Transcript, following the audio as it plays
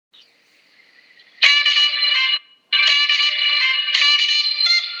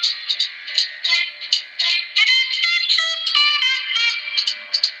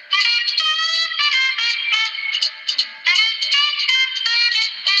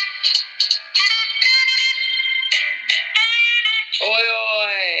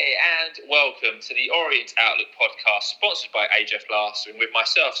welcome to the Orient Outlook podcast, sponsored by AJ Plastering, with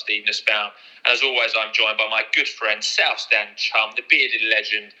myself, Steve Nussbaum. And as always, I'm joined by my good friend, South Stand chum, the bearded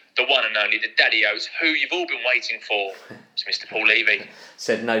legend, the one and only, the Daddy O's, who you've all been waiting for. It's Mr. Paul Levy.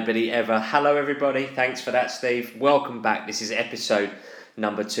 Said nobody ever. Hello, everybody. Thanks for that, Steve. Welcome back. This is episode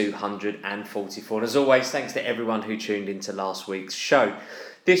number 244. And as always, thanks to everyone who tuned into last week's show.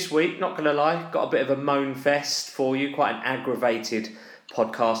 This week, not going to lie, got a bit of a moan fest for you, quite an aggravated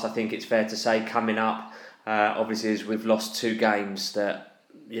podcast, I think it's fair to say, coming up. Obviously, as we've lost two games that,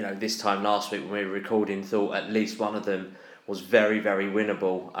 this time last week when we were recording, thought at least one of them was very, very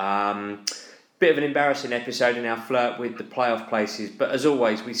winnable. Bit of an embarrassing episode in our flirt with the playoff places, but as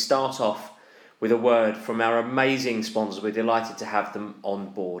always, we start off with a word from our amazing sponsors. We're delighted to have them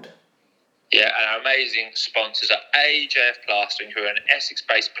on board. Yeah, and our amazing sponsors are AJF Plastering, who are an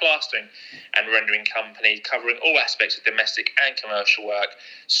Essex-based plastering and rendering company covering all aspects of domestic and commercial work,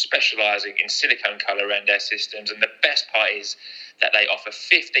 specialising in silicone colour render systems. And the best part is that they offer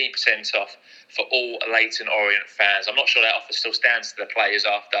 15% off for all Leyton Orient fans. I'm not sure that offer still stands to the players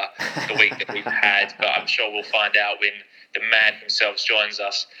after the week that we've had, but I'm sure we'll find out when the man himself joins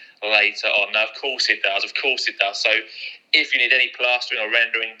us later on. Now, of course it does. So if you need any plastering or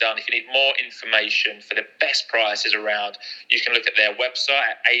rendering done, if you need more information for the best prices around, you can look at their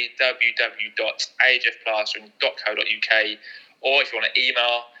website at www.ajfplastering.co.uk, or if you want to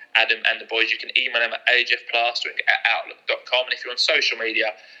email Adam and the boys, you can email them at ajfplastering@outlook.com. And if you're on social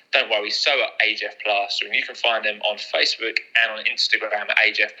media, don't worry, so are AJF Plastering. You can find them on Facebook and on Instagram at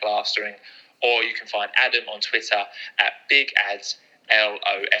AJF Plastering, or you can find Adam on Twitter at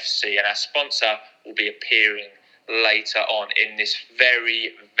BigAdsLOFC. And our sponsor will be appearing later on in this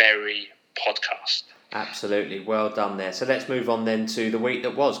very, very podcast. Absolutely, well done there. So let's move on then to the week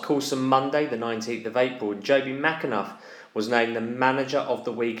that was. Coulson Monday, the 19th of April, and Joby McAnuff was named the manager of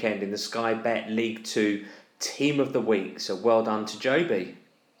the weekend in the Sky Bet League 2 Team of the Week. So well done to Joby.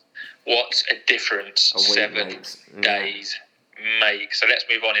 What a difference 7 days make. So let's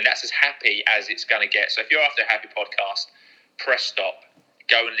move on, and that's as happy as it's going to get. So if you're after a happy podcast, press stop.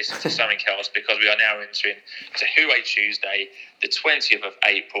 Go and listen to something else, because we are now entering to Huey Tuesday, the 20th of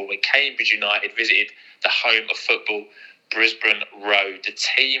April, when Cambridge United visited the home of football, Brisbane Road. The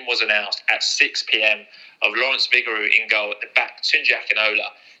team was announced at 6 p.m. of Lawrence Vigouroux in goal, at the back Tunji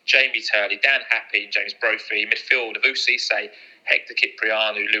Akinola, Jamie Turley, Dan Happy and James Brophy, midfield of Usise, Hector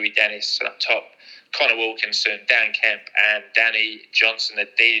Cipriano, Louis Dennis, and up top Connor Wilkinson, Dan Kemp and Danny Johnson, the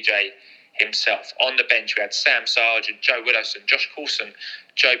DJ himself. On the bench we had Sam Sargent, Joe Widdowson, Josh Coulson,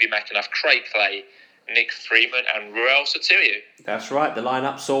 Joby McAnuff, Craig Clay, Nick Freeman and Ruel Sotirio. That's right, the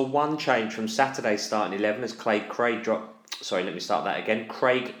lineup saw one change from Saturday's starting 11 as Craig Clay dropped to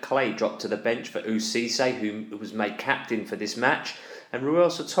the bench for Usise, who was made captain for this match, and Ruel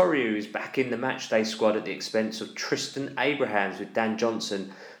Sotirio is back in the matchday squad at the expense of Tristan Abrahams, with Dan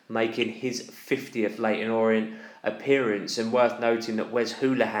Johnson making his 50th Leyton Orient appearance. And worth noting that Wes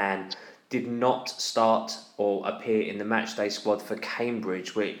Houlihan did not start or appear in the matchday squad for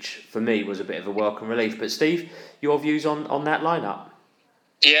Cambridge, which for me was a bit of a welcome relief. But Steve, your views on that lineup?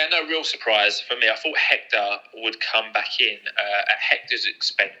 Yeah, no real surprise for me. I thought Hector would come back in at Hector's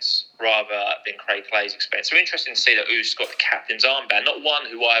expense rather than Craig Clay's expense. So interesting to see that Oos got the captain's armband. Not one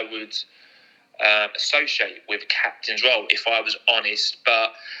who I would associate with captain's role, if I was honest.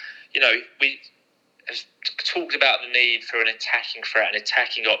 But, we talked about the need for an attacking threat and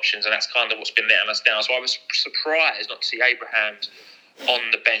attacking options, and that's kind of what's been letting us down. So I was surprised not to see Abrahams on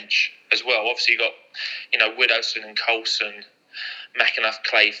the bench as well. Obviously, you got Widdowson and Coulson, McAnuff,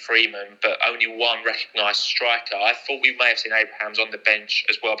 Clay, Freeman, but only one recognised striker. I thought we may have seen Abrahams on the bench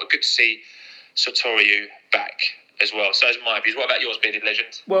as well, but good to see Sotirio back as well. So those are my views. What about yours, bearded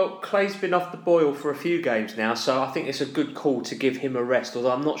legend? Well, Clay's been off the boil for a few games now, so I think it's a good call to give him a rest,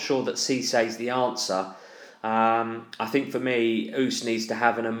 although I'm not sure that Cissé's the answer. I think for me, Oos needs to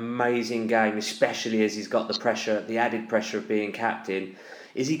have an amazing game, especially as he's got the added pressure of being captain.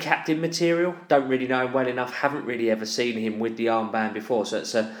 Is he captain material? Don't really know him well enough. Haven't really ever seen him with the armband before. So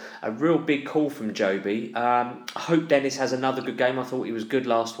it's a real big call from Joby. I hope Dennis has another good game. I thought he was good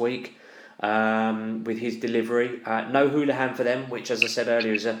last week with his delivery. No Houlihan for them, which, as I said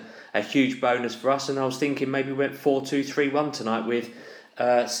earlier, is a huge bonus for us. And I was thinking maybe we went 4-2-3-1 tonight with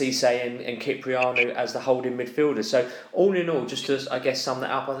Cisse and Cipriano as the holding midfielders. So all in all, just to, I guess, sum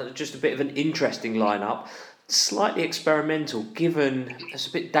that up, I think just a bit of an interesting lineup. Slightly experimental, given it's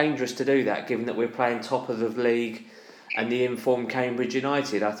a bit dangerous to do that, given that we're playing top of the league and the informed Cambridge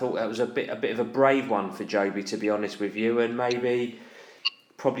United. I thought that was a bit of a brave one for Joby, to be honest with you, and maybe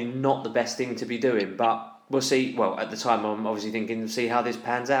probably not the best thing to be doing. But we'll see. Well, at the time, I'm obviously thinking, see how this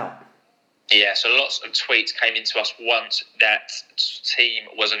pans out. Yeah, so lots of tweets came into us once that team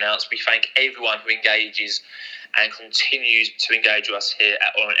was announced. We thank everyone who engages and continues to engage with us here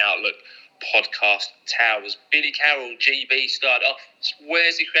at Orient Outlook Podcast Towers. Billy Carroll, GB, started off.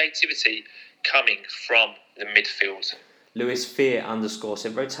 Where's the creativity coming from the midfield? Lewis Fear _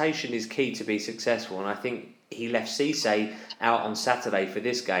 said rotation is key to be successful, and I think he left Cisse out on Saturday for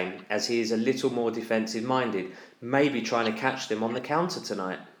this game as he is a little more defensive minded, maybe trying to catch them on the counter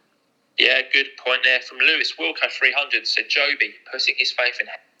tonight. Yeah, good point there from Lewis. Wilco 300 said Joby putting his faith in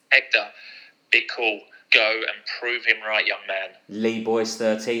Hector. Big call. Go and prove him right, young man. Lee Boyce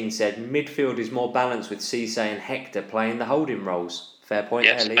 13 said midfield is more balanced with Cisse and Hector playing the holding roles. Fair point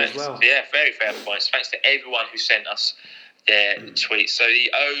there, Lee, as well. Yeah, very fair points. Thanks to everyone who sent us their tweets. So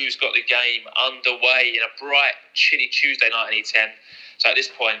the O's got the game underway in a bright, chilly Tuesday night in E10. So at this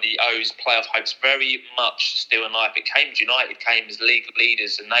point, the O's playoff hopes very much still in life. But Cambridge United came as league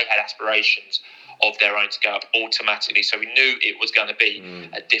leaders and they had aspirations of their own to go up automatically. So we knew it was going to be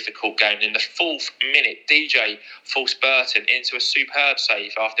a difficult game. And in the 4th minute, DJ forced Burton into a superb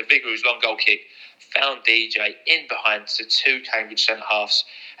save after Vigouroux's long goal kick found DJ in behind the 2 Cambridge centre-halves,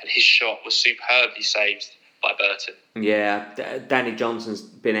 and his shot was superbly saved by Burton. Yeah, Danny Johnson's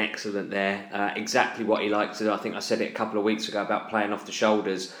been excellent there. Exactly what he likes to do. I think I said it a couple of weeks ago about playing off the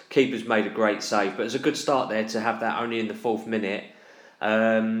shoulders. Keeper's made a great save, but it's a good start there to have that only in the 4th minute.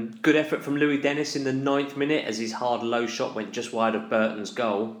 Good effort from Louis Dennis in the 9th minute as his hard low shot went just wide of Burton's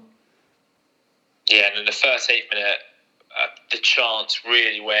goal. Yeah, and in the 13th minute, the chance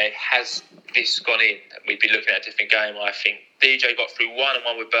really where has this gone in, we'd be looking at a different game, I think. DJ got through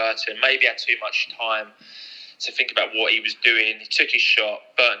 1-on-1 with Burton, maybe had too much time to think about what he was doing. He took his shot,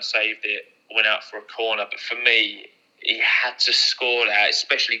 Burton saved it, went out for a corner, but for me, he had to score that,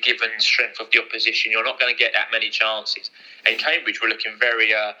 especially given the strength of the opposition. You're not going to get that many chances. And Cambridge were looking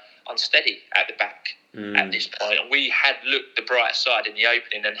very unsteady at the back at this point. And we had looked the bright side in the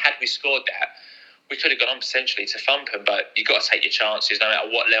opening, and had we scored that, we could have gone on potentially to thump them, but you've got to take your chances no matter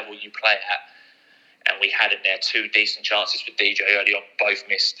what level you play at. And we had in there 2 decent chances for DJ early on, both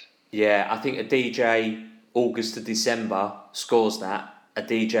missed. Yeah, I think a DJ August to December scores that. A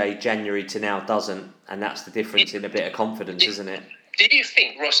DJ January to now doesn't, and that's the difference in a bit of confidence, isn't it? Do you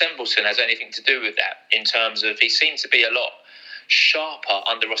think Ross Embleton has anything to do with that, in terms of he seems to be a lot sharper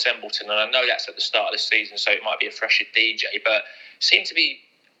under Ross Embleton, and I know that's at the start of the season, so it might be a fresher DJ, but seemed to be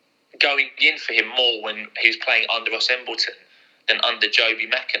going in for him more when he was playing under Ross Embleton than under Joby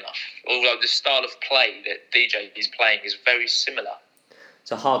McAnuff, although the style of play that DJ is playing is very similar.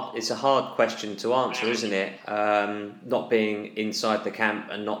 It's a hard question to answer, isn't it? Not being inside the camp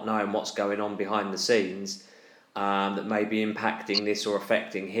and not knowing what's going on behind the scenes that may be impacting this or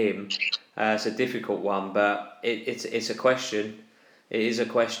affecting him. It's a difficult one, but it's a question. It is a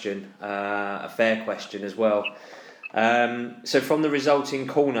question, a fair question as well. So from the resulting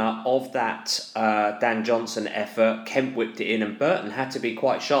corner of that Dan Johnson effort, Kemp whipped it in, and Burton had to be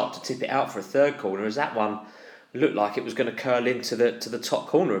quite sharp to tip it out for a third corner, as that one looked like it was going to curl into the top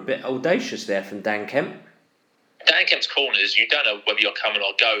corner. A bit audacious there from Dan Kemp. Dan Kemp's corners, you don't know whether you're coming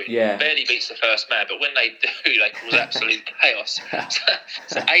or going. Yeah. Barely beats the first man, but when they do, they cause absolute chaos.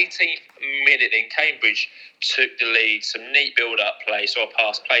 So 18th minute in, Cambridge took the lead. Some neat build-up play, saw a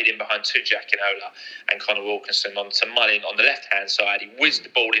pass played in behind to Giacchinola and Connor Wilkinson on to Mullin on the left-hand side. He whizzed the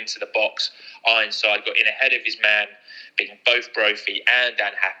ball into the box. Ironside got in ahead of his man, beating both Brophy and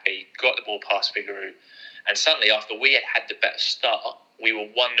Dan Happy, got the ball past Vigouroux. And suddenly, after we had the better start, we were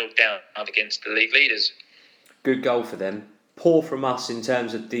 1-0 down against the league leaders. Good goal for them. Poor from us in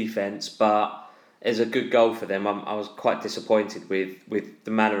terms of defence, but it's a good goal for them. I was quite disappointed with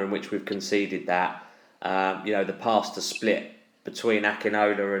the manner in which we've conceded that. The pass to split between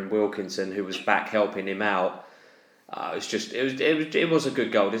Akinola and Wilkinson, who was back helping him out. It was a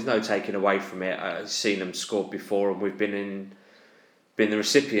good goal. There's no taking away from it. I've seen them scored before, and we've been the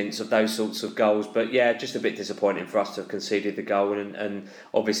recipients of those sorts of goals, but yeah, just a bit disappointing for us to have conceded the goal. And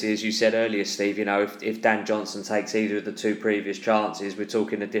obviously, as you said earlier, Steve, if Dan Johnson takes either of the 2 previous chances, we're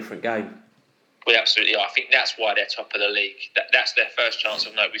talking a different game. We absolutely are. I think that's why they're top of the league. That's their first chance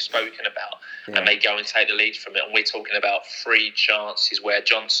of note we've spoken about, and they go and take the lead from it. And we're talking about 3 chances where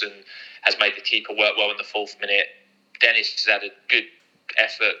Johnson has made the keeper work well in the 4th minute. Dennis has had a good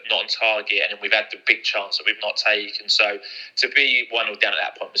effort, not on target, and then we've had the big chance that we've not taken. So to be 1-0 down at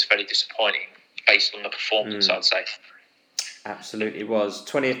that point was fairly disappointing based on the performance, I'd say. Absolutely was.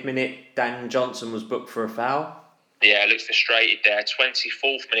 20th minute, Dan Johnson was booked for a foul. Yeah, looked frustrated there.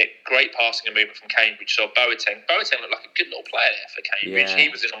 24th minute, great passing and movement from Cambridge. So Boateng looked like a good little player there for Cambridge. Yeah. He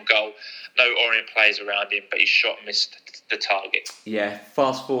was in on goal. No Orient players around him, but his shot missed the target. Yeah,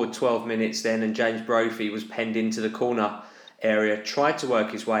 fast forward 12 minutes then, and James Brophy was penned into the corner area, tried to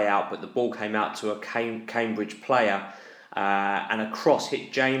work his way out, but the ball came out to a Cambridge player, and a cross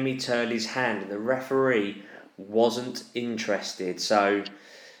hit Jamie Turley's hand, and the referee wasn't interested. So,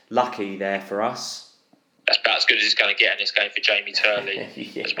 lucky there for us. That's about as good as it's going to get in this game for Jamie Turley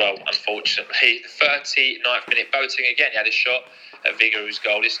as well, unfortunately. The 39th minute, Boateng again, he had a shot at Vigouroux's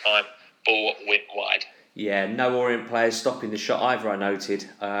goal. This time, ball went wide. Yeah, no Orient players stopping the shot either, I noted,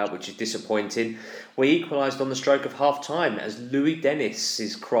 which is disappointing. We equalised on the stroke of half-time as Louis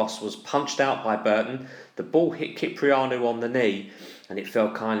Dennis's cross was punched out by Burton. The ball hit Cipriano on the knee, and it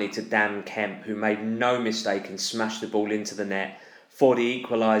fell kindly to Dan Kemp, who made no mistake and smashed the ball into the net for the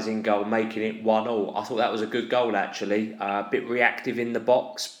equalising goal, making it 1-1. I thought that was a good goal, actually. A bit reactive in the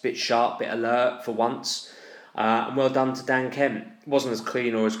box, bit sharp, bit alert for once. And well done to Dan Kemp. It wasn't as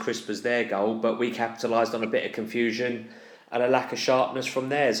clean or as crisp as their goal, but we capitalised on a bit of confusion and a lack of sharpness from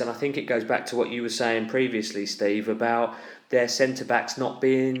theirs. And I think it goes back to what you were saying previously, Steve, about their centre-backs not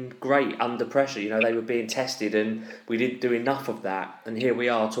being great under pressure. You know, they were being tested and we didn't do enough of that. And here we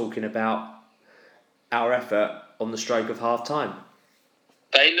are talking about our effort on the stroke of half-time.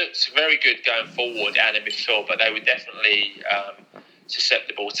 They looked very good going forward and in midfield, but they were definitely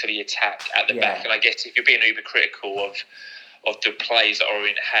susceptible to the attack at the back. And I guess if you're being uber critical of the plays that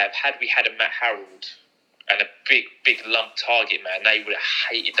Orient have, had we had a Matt Harrold and a big lump target man, they would have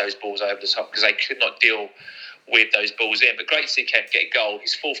hated those balls over the top because they could not deal with those balls in. But great to see Kemp get a goal,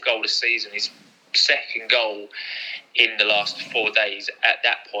 his fourth goal this season, his second goal in the last 4 days. At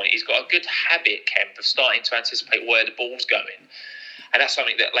that point, he's got a good habit, Kemp, of starting to anticipate where the ball's going. And that's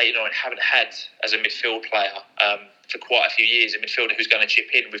something that Leyton Orient haven't had as a midfield player for quite a few years. A midfielder who's going to chip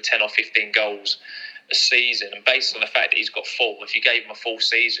in with 10 or 15 goals a season. And based on the fact that he's got 4, if you gave him a full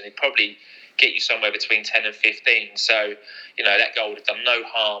season, he'd probably get you somewhere between 10 and 15. So, you know, that goal would have done no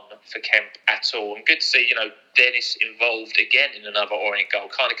harm for Kemp at all. And good to see, you know, Dennis involved again in another Orient goal.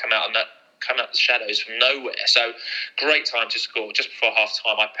 Kind of come out the shadows from nowhere. So, great time to score just before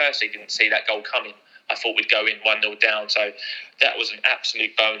half-time. I personally didn't see that goal coming. I thought we'd go in 1-0 down, so that was an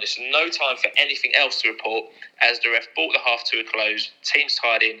absolute bonus. No time for anything else to report as the ref brought the half to a close. Teams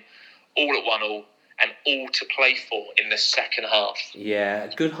tied in, all at 1-1, and all to play for in the second half. Yeah,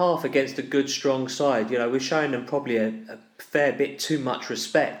 a good half against a good, strong side. You know, we're showing them probably a fair bit too much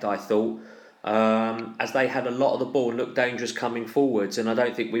respect, I thought, as they had a lot of the ball and looked dangerous coming forwards, and I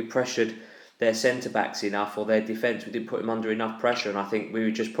don't think we pressured their centre-backs enough or their defence. We didn't put them under enough pressure, and I think we were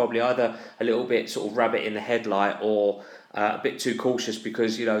just probably either a little bit sort of rabbit in the headlight or a bit too cautious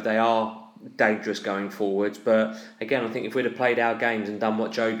because, you know, they are dangerous going forwards. But again, I think if we'd have played our games and done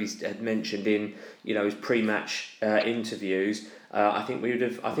what Joby had mentioned in, you know, his pre-match interviews, I think we'd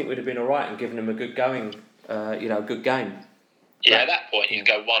have been all right and given them a good going, a good game. Yeah, at that point, you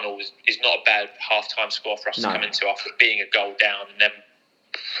can go 1-1 is not a bad half-time score for us to come into after being a goal down and then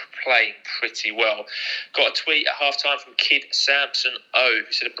playing pretty well. Got a tweet at half-time from Kid Samson O,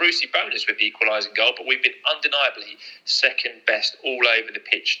 who said a Brucey bonus with the equalising goal, but we've been undeniably second best all over the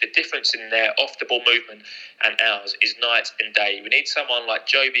pitch. The difference in their off-the-ball movement and ours is night and day. We need someone like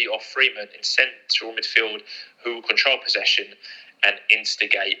Joby or Freeman in central midfield who will control possession and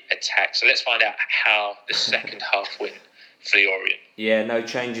instigate attack. So let's find out how the second half went for the Orient. Yeah, no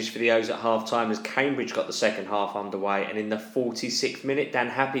changes for the O's at half-time as Cambridge got the second half underway, and in the 46th minute, Dan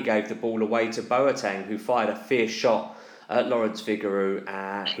Happy gave the ball away to Boateng, who fired a fierce shot at Lawrence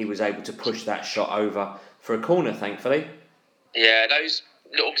Vigouroux. He was able to push that shot over for a corner, thankfully. Yeah, those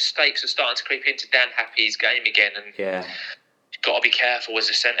little mistakes are starting to creep into Dan Happy's game again, and you've got to be careful as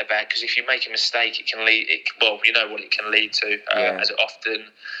a centre-back, because if you make a mistake, it can lead. You know what it can lead to, as it often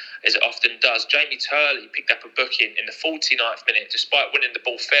does. Jamie Turley picked up a booking in the 49th minute, despite winning the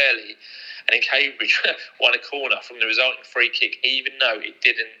ball fairly, and in Cambridge won a corner from the resulting free kick, even though it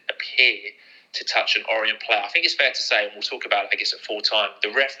didn't appear to touch an Orient player. I think it's fair to say, and we'll talk about it, I guess, at full time, the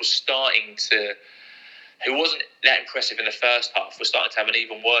ref was starting to, who wasn't that impressive in the first half, was starting to have an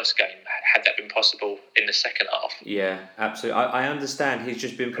even worse game, had that been possible in the second half. Yeah, absolutely. I understand he's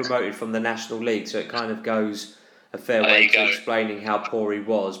just been promoted from the National League, so it kind of goes a fair way to explaining how poor he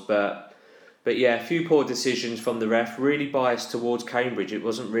was, but yeah, a few poor decisions from the ref, really biased towards Cambridge. It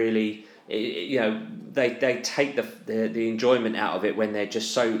wasn't really, they take the enjoyment out of it when they're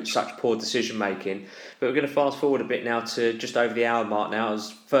just such poor decision making. But we're going to fast forward a bit now to just over the hour mark now,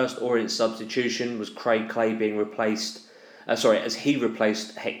 as first Orient substitution was Craig Clay being replaced as he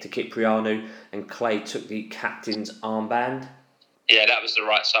replaced Hector Kyprianou, and Clay took the captain's armband. Yeah, that was the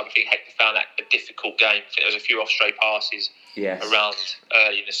right sub. I think Hector found that a difficult game. I think there was a few off-stray passes around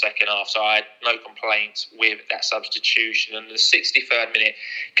early in the second half, so I had no complaints with that substitution. And in the 63rd minute,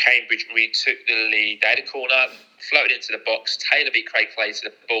 Cambridge retook the lead. They had a corner, floated into the box. Taylor beat Craig Clay to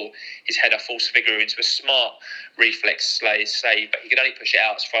the ball. His header forced Figueroa into a smart reflex save, but he could only push it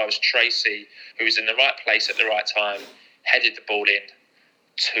out as far as Tracy, who was in the right place at the right time, headed the ball in.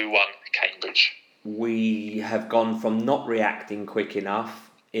 2-1 Cambridge. We have gone from not reacting quick enough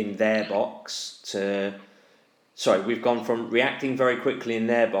in their box to... we've gone from reacting very quickly in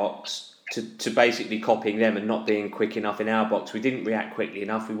their box to basically copying them and not being quick enough in our box. We didn't react quickly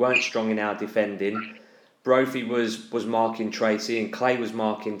enough. We weren't strong in our defending. Brophy was marking Tracy and Clay was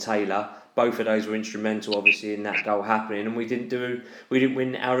marking Taylor. Both of those were instrumental, obviously, in that goal happening. And we didn't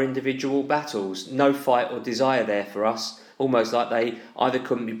win our individual battles. No fight or desire there for us. Almost like they either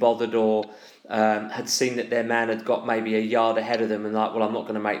couldn't be bothered or had seen that their man had got maybe a yard ahead of them and like, well, I'm not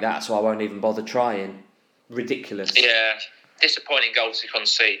going to make that, so I won't even bother trying. Ridiculous. Yeah, disappointing goal to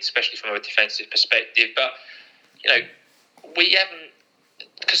concede, especially from a defensive perspective. But, we haven't,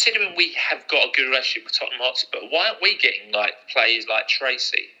 considering we have got a good relationship with Tottenham Hotspur, why aren't we getting players like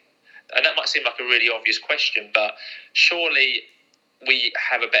Tracy? And that might seem like a really obvious question, but surely we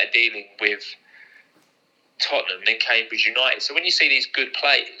have a better dealing with Tottenham than Cambridge United. So when you see these good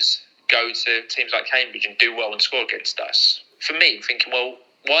players go to teams like Cambridge and do well and score against us, for me, I'm thinking, well,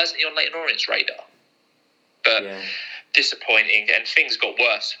 why isn't he on Leyton Orient's radar? But disappointing, and things got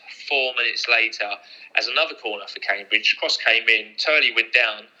worse. 4 minutes later, as another corner for Cambridge, cross came in, Turley went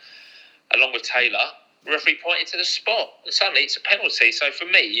down, along with Taylor. Referee pointed to the spot, and suddenly it's a penalty. So for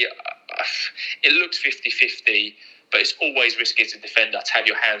me, it looked 50-50, but it's always risky as a defender to have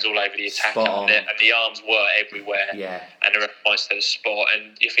your hands all over the attacker, and the arms were everywhere. Yeah. And the referee points to the spot,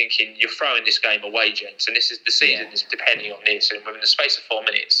 and you're thinking, you're throwing this game away, gents, and this is the season is depending on this. And within the space of 4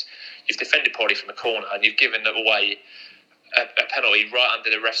 minutes, you've defended poorly from the corner, and you've given away a penalty right under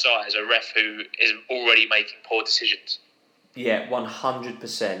the ref's eyes, a ref who is already making poor decisions. Yeah,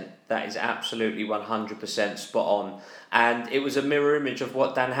 100%. That is absolutely 100% spot on. And it was a mirror image of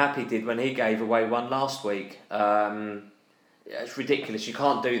what Dan Happy did when he gave away one last week. It's ridiculous. You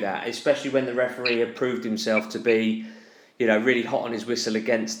can't do that, especially when the referee had proved himself to be, really hot on his whistle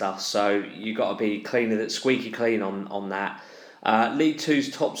against us. So you got to be squeaky clean on that. League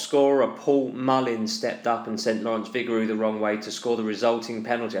Two's top scorer, Paul Mullin, stepped up and sent Lawrence Vigouroux the wrong way to score the resulting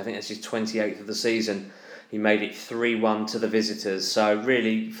penalty. I think that's his 28th of the season. He made it 3-1 to the visitors. So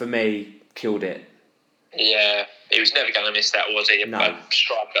really, for me, killed it. Yeah, he was never going to miss that, was he? No. A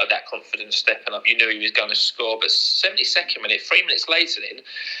striker of that confidence stepping up. You knew he was going to score. But 72nd minute, 3 minutes later then,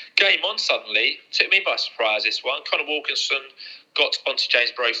 game on suddenly. Took me by surprise, this one. Conor Wilkinson got onto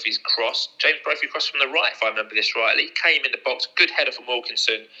James Brophy's cross. James Brophy crossed from the right, if I remember this rightly. Came in the box, good header from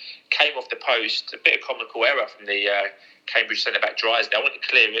Wilkinson. Came off the post. A bit of comical error from the Cambridge centre-back Drysdale. Went to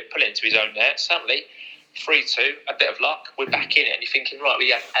clear it, put it into his own net. Suddenly, 3-2, a bit of luck, we're back in it. And you're thinking, right, we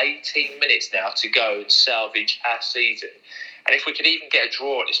have 18 minutes now to go and salvage our season. And if we could even get a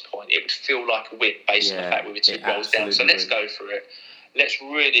draw at this point, it would feel like a win based on the fact we were 2 goals down. So let's go for it. Let's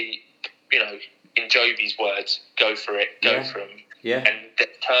really, in Joby's words, go for it, go for them. Yeah. And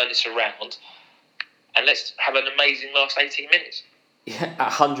turn this around. And let's have an amazing last 18 minutes. Yeah,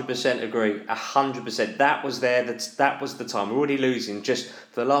 100% agree. 100%. That was there. That was the time. We're already losing. Just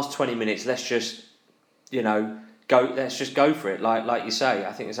for the last 20 minutes, let's just... go. Let's just go for it, like you say.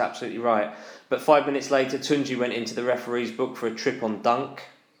 I think it's absolutely right. But 5 minutes later, Tunji went into the referee's book for a trip on dunk.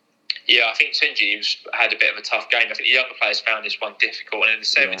 Yeah, I think Tunji had a bit of a tough game. I think the younger players found this one difficult. And in the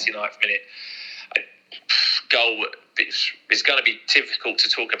 79th minute, goal is going to be difficult to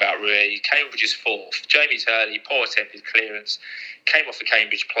talk about, really. Cambridge's fourth. Jamie Turley, poor attempted clearance, came off a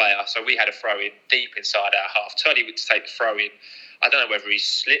Cambridge player. So we had a throw in deep inside our half. Turley went to take the throw in. I don't know whether he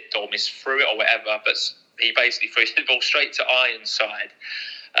slipped or misthrew it or whatever, but he basically threw the ball straight to Ironside,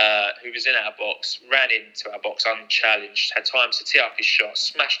 who was in our box, ran into our box unchallenged, had time to tee up his shot,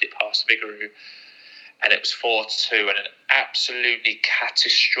 smashed it past Vigouroux, and it was 4-2, and an absolutely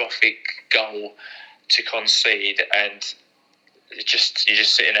catastrophic goal to concede. And you're just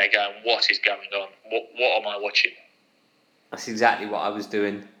sitting there going, what is going on? What am I watching? That's exactly what I was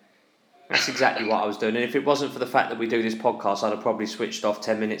doing. And if it wasn't for the fact that we do this podcast, I'd have probably switched off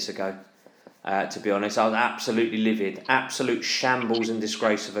 10 minutes ago. To be honest, I was absolutely livid. Absolute shambles and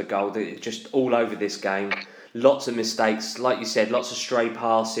disgrace of a goal. Just all over this game. Lots of mistakes. Like you said, lots of stray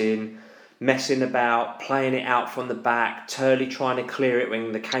passing. messing about, playing it out from the back, Turley trying to clear it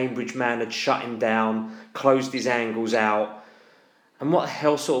when the Cambridge man had shut him down, closed his angles out. And what the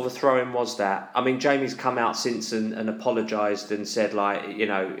hell sort of a throw-in was that? I mean, Jamie's come out since and apologised and said, like, you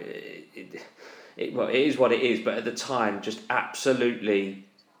know, it is what it is. But at the time, just absolutely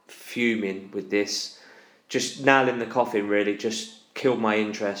fuming with this. Just nailing the coffin, really. Just killed my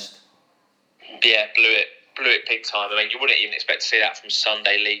interest. Yeah, blew it big time. I mean, you wouldn't even expect to see that from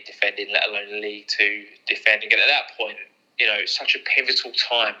Sunday League defending, let alone League Two defending. And at that point, you know, it's such a pivotal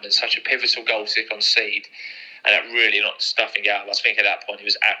time and such a pivotal goal to concede. And that really knocked the stuffing out. I think at that point it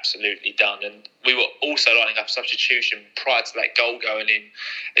was absolutely done. And we were also lining up a substitution prior to that goal going in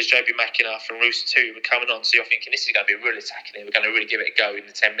as JB McInnes and Rooster 2 were coming on. So you're thinking, this is going to be a real attacking here. We're going to really give it a go in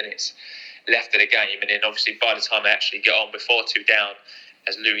the 10 minutes left of the game. And then obviously by the time they actually got on before 2 down,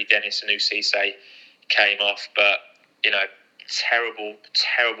 as Louis Dennis and Cisse came off. But, you know, terrible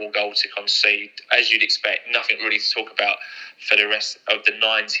goal to concede. As you'd expect, nothing really to talk about for the rest of the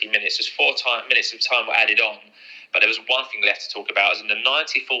 90 minutes. There's 4 minutes of time were added on, but there was one thing left to talk about. As in the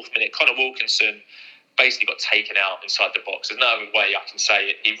 94th minute, Connor Wilkinson basically got taken out inside the box. There's no other way I can say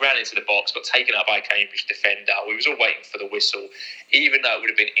it. He ran into the box, got taken out by a Cambridge defender. We was all waiting for the whistle, even though it would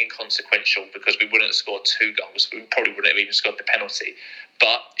have been inconsequential because we wouldn't have scored 2 goals. We probably wouldn't have even scored the penalty.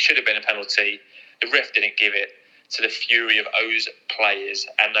 But it should have been a penalty. The ref didn't give it, to the fury of those players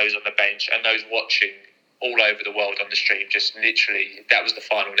and those on the bench and those watching all over the world on the stream. Just literally, that was the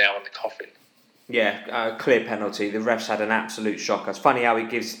final nail in the coffin. Yeah, clear penalty. The refs had an absolute shocker. It's funny how he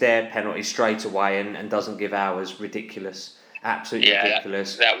gives their penalty straight away and doesn't give ours. Ridiculous. Absolutely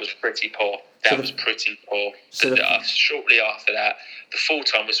ridiculous. That was pretty poor. Pretty poor. Shortly after that, the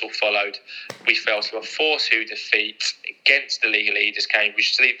full-time whistle followed. We fell to a 4-2 defeat against the league leaders,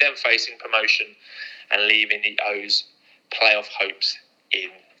 Cambridge, to leave them facing promotion and leaving the O's playoff hopes in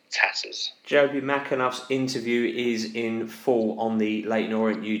tatters. Joby McAnuff's interview is in full on the Leyton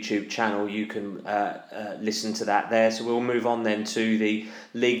Orient YouTube channel. You can listen to that there. So we'll move on then to the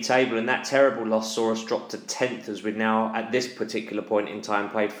league table. And that terrible loss saw us drop to 10th, as we've now, at this particular point in time,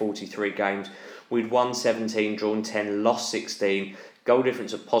 played 43 games. We'd won 17, drawn 10, lost 16. Goal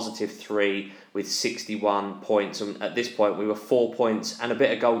difference of +3 with 61 points. And at this point, we were 4 points and a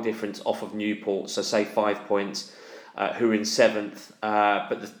bit of goal difference off of Newport. So say 5 points. Who are in 7th,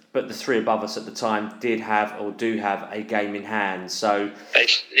 but the 3 above us at the time do have a game in hand. So they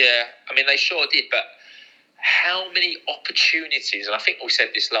sure did. But how many opportunities? And I think we said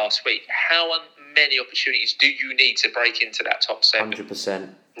this last week. How many opportunities do you need to break into that top 7? 100%.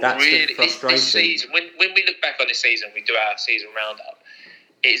 That's really the frustration. This season, when we look back on this season, we do our season roundup.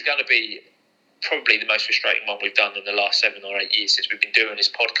 It's going to be probably the most frustrating one we've done in the last 7 or 8 years since we've been doing this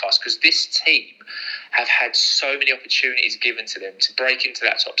podcast, because this team have had so many opportunities given to them to break into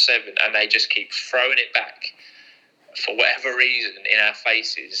that top 7, and they just keep throwing it back for whatever reason in our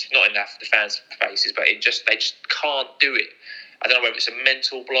faces, not in the fans' faces, but they just can't do it. I don't know whether it's a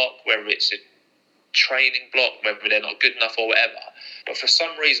mental block, whether it's a training block, whether they're not good enough or whatever, but for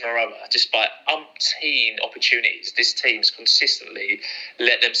some reason or other, despite umpteen opportunities, this team's consistently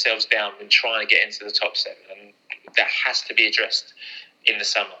let themselves down when trying to get into the top 7, and that has to be addressed in the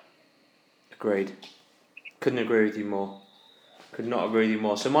summer. Agreed. Couldn't agree with you more. Could not agree with you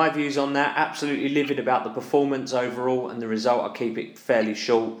more. So my views on that, absolutely livid about the performance overall and the result. I'll keep it fairly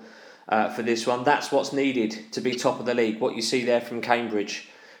short for this one. That's what's needed to be top of the league. What you see there from Cambridge,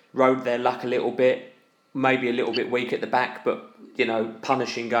 rode their luck a little bit, maybe a little bit weak at the back, but, you know,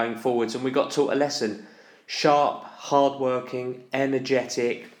 punishing going forwards. And we got taught a lesson. Sharp, hard-working,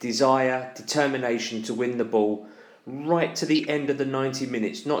 energetic, desire, determination to win the ball right to the end of the 90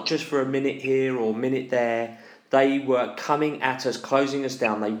 minutes. Not just for a minute here or a minute there. They were coming at us, closing us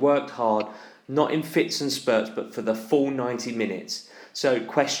down. They worked hard, not in fits and spurts, but for the full 90 minutes. So,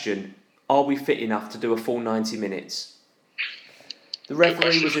 question, are we fit enough to do a full 90 minutes? The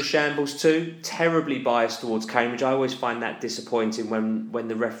referee was a shambles too, terribly biased towards Cambridge. I always find that disappointing when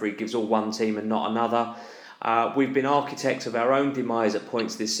the referee gives all one team and not another. We've been architects of our own demise at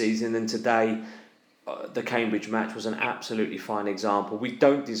points this season, and today the Cambridge match was an absolutely fine example. We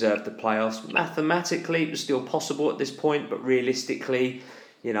don't deserve the playoffs. Mathematically, it was still possible at this point, but realistically,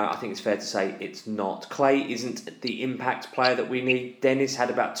 you know, I think it's fair to say it's not. Clay isn't the impact player that we need. Dennis had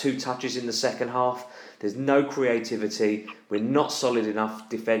about 2 touches in the second half. There's no creativity. We're not solid enough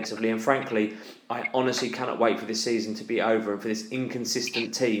defensively. And frankly, I honestly cannot wait for this season to be over and for this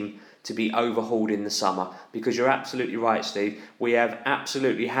inconsistent team to be overhauled in the summer. Because you're absolutely right, Steve. We have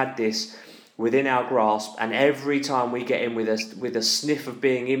absolutely had this. within our grasp, and every time we get in with a sniff of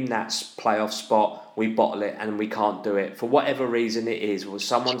being in that playoff spot, we bottle it and we can't do it for whatever reason it is, or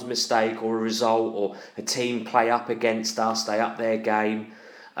someone's mistake or a result or a team play up against us, they up their game.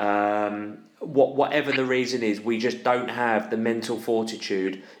 Whatever the reason is, we just don't have the mental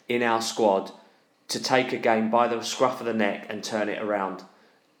fortitude in our squad to take a game by the scruff of the neck and turn it around,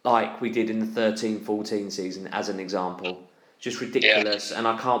 like we did in the 13-14 season, as an example. Just ridiculous, and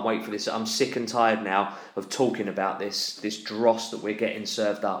I can't wait for this. I'm sick and tired now of talking about this dross that we're getting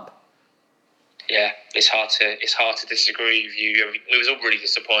served up. Yeah, it's hard to disagree with you. I mean, we was all really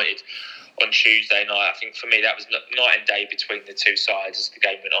disappointed on Tuesday night. I think for me that was night and day between the two sides as the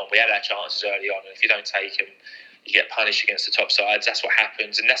game went on. We had our chances early on, and if you don't take them, you get punished against the top sides. That's what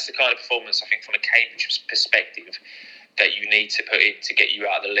happens, and that's the kind of performance I think from a Cambridge perspective that you need to put in to get you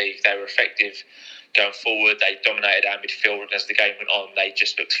out of the league. They were effective going forward. They dominated our midfield, and as the game went on, they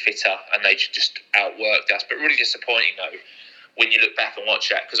just looked fitter and they just outworked us. But really disappointing though when you look back and watch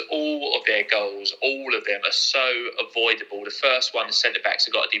that, because all of their goals, all of them are so avoidable. The first one, the centre-backs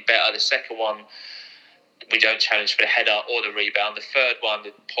have got to do better. The second one, we don't challenge for the header or the rebound. The third one,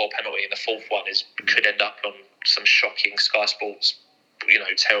 the poor penalty, and the fourth one could end up on some shocking Sky Sports,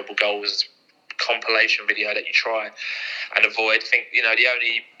 terrible goals compilation video that you try and avoid. I think, the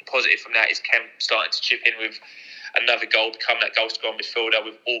only positive from that is Kemp starting to chip in with another goal, become that goal-scoring midfielder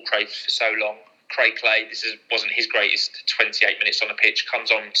we've all craved for so long. Craig Clay, wasn't his greatest 28 minutes on the pitch, comes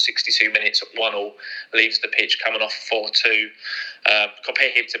on 62 minutes at 1-1, leaves the pitch coming off 4-2. Compare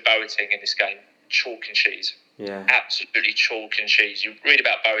him to Boateng in this game, chalk and cheese. Yeah. Absolutely chalk and cheese. You read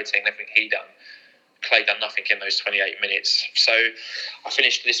about Boateng and everything he done. Clay done nothing in those 28 minutes. So I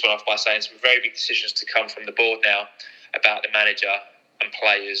finished this one off by saying some very big decisions to come from the board now about the manager and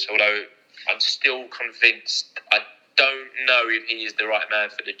players, although I'm still convinced, I don't know if he is the right man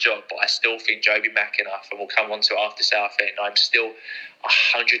for the job, but I still think Joby McAnuff, and we'll come on to it after Southend, I'm still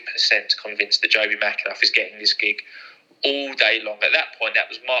 100% convinced that Joby McAnuff is getting this gig all day long. At that point, that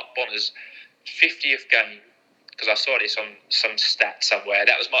was Mark Bonner's 50th game, because I saw this on some stat somewhere.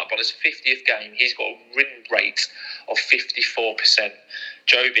 That was Mark Bonner's 50th game. He's got a win rate of 54%.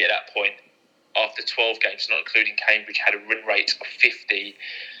 Joby at that point, after 12 games, not including Cambridge, had a win rate of 50%.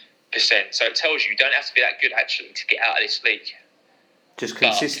 So it tells you don't have to be that good actually to get out of this league. Just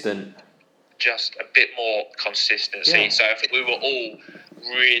consistent. Just a bit more consistency. Yeah. So I think we were all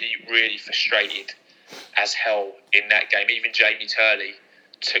really, really frustrated as hell in that game. Even Jamie Turley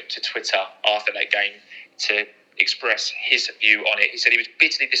took to Twitter after that game to express his view on it. He said he was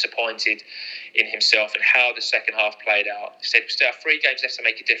bitterly disappointed in himself and how the second half played out. He said, we still have 3 games left to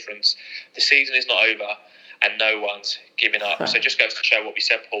make a difference. The season is not over and no one's giving up. So it just goes to show what we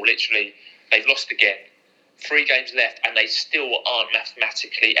said, Paul. Literally, they've lost again. 3 games left and they still aren't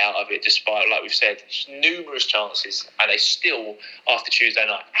mathematically out of it, despite, like we've said, numerous chances, and they still, after Tuesday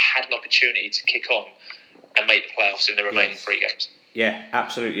night, had an opportunity to kick on and make the playoffs in the remaining 3 games. Yeah,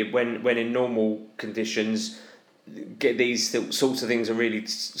 absolutely. When in normal conditions, get these sorts of things are really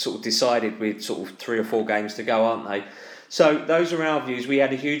sort of decided with sort of 3 or 4 games to go, aren't they? So those are our views. We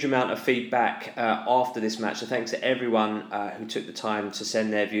had a huge amount of feedback after this match, so thanks to everyone who took the time to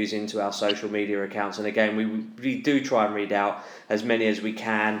send their views into our social media accounts. And again, we do try and read out as many as we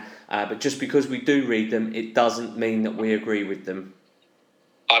can, but just because we do read them, it doesn't mean that we agree with them.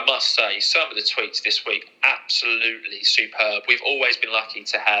 I must say, some of the tweets this week, absolutely superb. We've always been lucky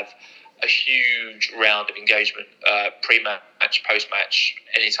to have a huge round of engagement, pre-match, post-match,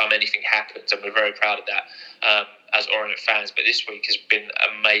 anytime anything happens, and we're very proud of that as Orient fans. But this week has been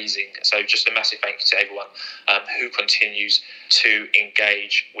amazing. So just a massive thank you to everyone who continues to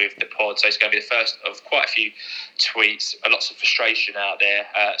engage with the pod. So it's going to be the first of quite a few tweets, lots of frustration out there.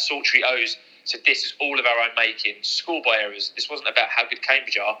 Sultry O's said, this is all of our own making, schoolboy errors. This wasn't about how good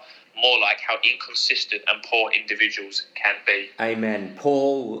Cambridge are, more like how inconsistent and poor individuals can be. Amen.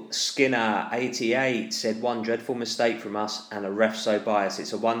 Paul Skinner, 88, said, one dreadful mistake from us and a ref so biased.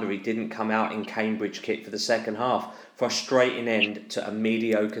 It's a wonder he didn't come out in Cambridge kit for the second half. Frustrating end to a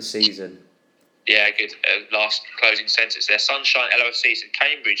mediocre season. Yeah, good. Last closing sentence there. Sunshine LOC said,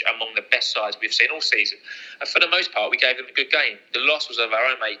 Cambridge among the best sides we've seen all season. And for the most part, we gave them a good game. The loss was of our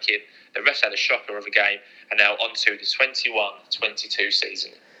own making. The refs had a shocker of a game. And now on to the 21-22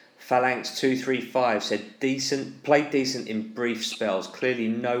 season. Phalanx 235 said, played decent in brief spells. Clearly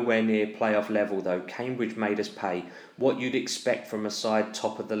nowhere near playoff level though. Cambridge made us pay. What you'd expect from a side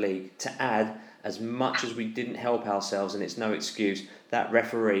top of the league. To add, as much as we didn't help ourselves, and it's no excuse, that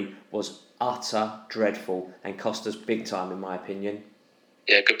referee was utter dreadful and cost us big time in my opinion.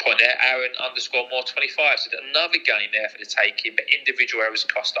 Yeah, good point there. Aaron_more25 said another game there for the taking, but individual errors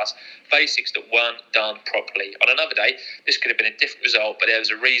cost us. Basics that weren't done properly. On another day, this could have been a different result, but there was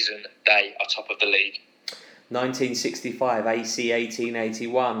a reason they are top of the league. 1965 AC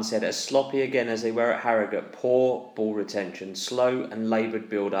 1881 said as sloppy again as they were at Harrogate. Poor ball retention, slow and laboured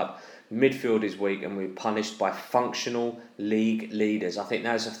build-up. Midfield is weak and we're punished by functional league leaders. I think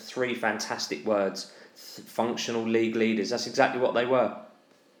those are three fantastic words. Functional league leaders. That's exactly what they were.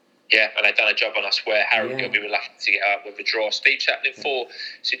 Yeah, and they've done a job on us where Harrogate will be reluctant to get out with a draw. Steve Chaplin 4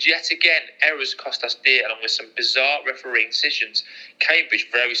 said yet again errors cost us dear along with some bizarre refereeing decisions. Cambridge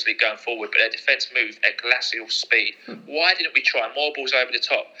very sleek going forward, but their defence moved at glacial speed. Why didn't we try more balls over the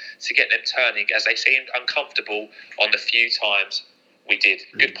top to get them turning as they seemed uncomfortable on the few times we did?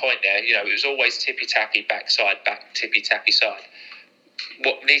 Good point there. You know, it was always tippy-tappy, backside, back, tippy-tappy side.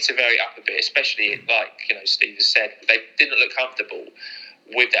 What needs to vary up a bit, especially like, Steve has said, they didn't look comfortable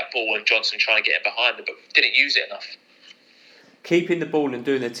with that ball and Johnson trying to get it behind them, but didn't use it enough. Keeping the ball and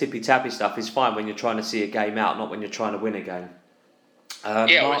doing the tippy-tappy stuff is fine when you're trying to see a game out, not when you're trying to win a game.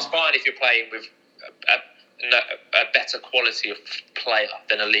 Well, it's fine if you're playing with a better quality of player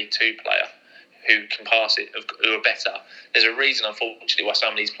than a League Two player who can pass it, who are better. There's a reason, unfortunately, why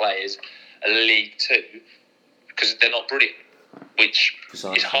some of these players are League Two, because they're not brilliant, which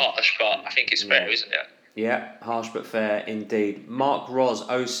is harsh, but I think it's fair, isn't it? Yeah, harsh but fair indeed. Mark Roz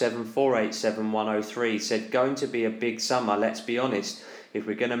 074877103 said going to be a big summer, let's be honest. If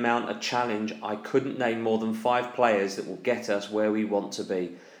we're going to mount a challenge, I couldn't name more than 5 players that will get us where we want to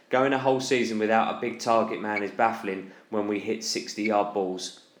be. Going a whole season without a big target man is baffling when we hit 60-yard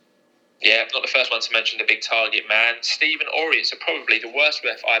balls. Yeah, not the first one to mention the big target man. Stephen Orient, so probably the worst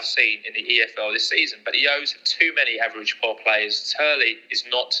ref I've seen in the EFL this season, but he owes too many average poor players. Turley is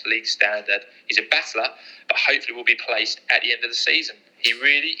not league standard. He's a battler, but hopefully will be placed at the end of the season. He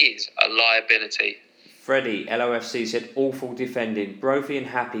really is a liability. Freddie, LOFC, said awful defending. Brophy and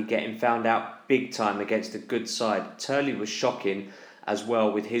Happy getting found out big time against a good side. Turley was shocking as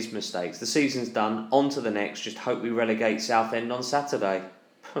well with his mistakes. The season's done, on to the next. Just hope we relegate Southend on Saturday.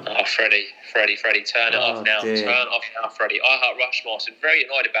 Freddie, turn it off now. Dear. Turn off now, Freddie. I Heart Rushmore, so very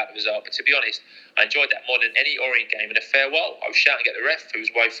annoyed about the result, but to be honest, I enjoyed that more than any Orient game, and a farewell. I was shouting at the ref, who was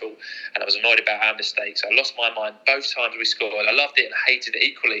woeful, and I was annoyed about our mistakes. I lost my mind both times we scored. I loved it and hated it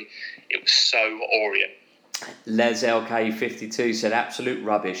equally. It was so Orient. Les LK52 said absolute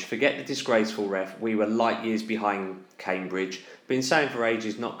rubbish. Forget the disgraceful ref. We were light years behind Cambridge. Been saying for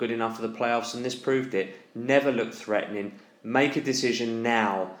ages not good enough for the playoffs, and this proved it. Never looked threatening. Make a decision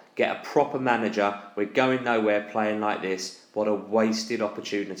now. Get a proper manager. We're going nowhere playing like this. What a wasted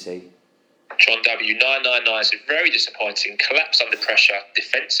opportunity. John W999 said very disappointing. Collapse under pressure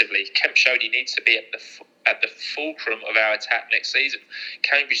defensively. Kemp showed he needs to be at the fulcrum of our attack next season.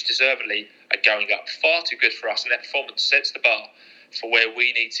 Cambridge deservedly are going up far too good for us, and their performance sets the bar for where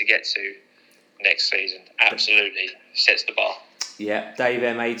we need to get to next season. Absolutely sets the bar. Yeah, Dave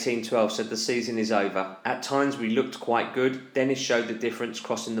M1812 said the season is over. At times we looked quite good. Dennis showed the difference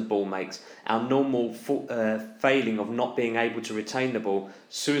crossing the ball makes. Our normal failing of not being able to retain the ball,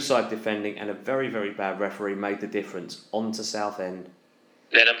 suicide defending and a very, very bad referee made the difference. On to Southend.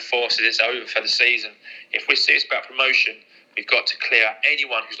 Lennon Force said it's over for the season. If we're serious about promotion, we've got to clear out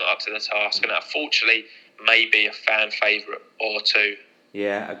anyone who's not up to the task, and unfortunately, maybe a fan favourite or two.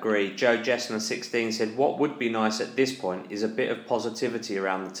 Yeah, agree. Joe Jessner 16 said what would be nice at this point is a bit of positivity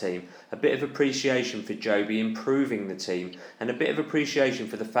around the team, a bit of appreciation for Joby improving the team, and a bit of appreciation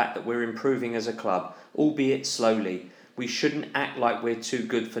for the fact that we're improving as a club, albeit slowly. We shouldn't act like we're too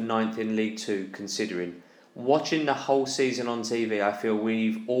good for 9th in League 2, considering. Watching the whole season on TV, I feel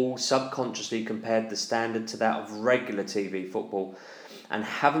we've all subconsciously compared the standard to that of regular TV football and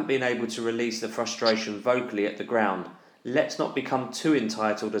haven't been able to release the frustration vocally at the ground. Let's not become too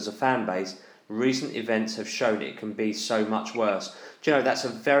entitled as a fan base. Recent events have shown it can be so much worse. Do you know, that's a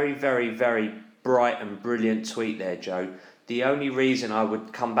very, very, very bright and brilliant tweet there, Joe. The only reason I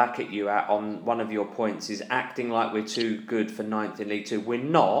would come back at you on one of your points is acting like we're too good for 9th in League 2. We're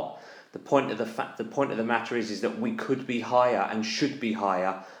not. The point of the matter is that we could be higher and should be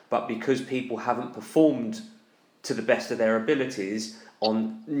higher, but because people haven't performed to the best of their abilities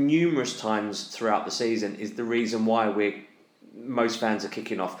on numerous times throughout the season is the reason why most fans are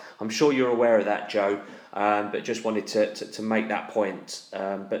kicking off. I'm sure you're aware of that, Joe, but just wanted to make that point.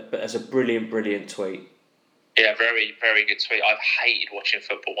 But as a brilliant tweet. Yeah, very, very good tweet. I've hated watching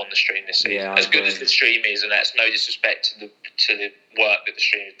football on the stream this season. Yeah, as good as the stream is, and that's no disrespect to the work that the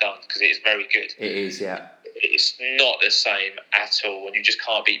stream has done, because it is very good. It is, yeah. it's not the same at all, and you just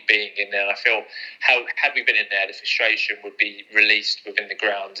can't beat being in there. And I feel, had we been in there, the frustration would be released within the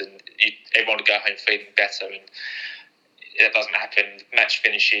ground, and everyone would go home feeling better. And that doesn't happen. Match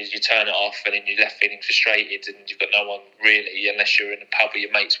finishes, you turn it off, and then you're left feeling frustrated, and you've got no one really, unless you're in a pub with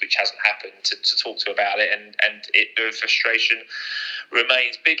your mates, which hasn't happened, to talk to about it. And the frustration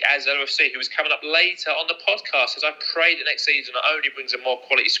remains big. As LFC, who is coming up later on the podcast, as I pray that next season not only brings a more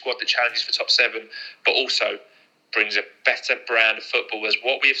quality squad that challenges for top 7, but also brings a better brand of football, as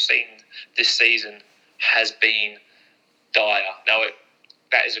what we have seen this season has been dire. Now,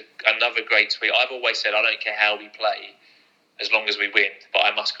 that is another great tweet. I've always said I don't care how we play, as long as we win. But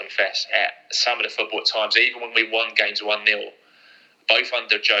I must confess, some of the football at times, even when we won games 1-0, both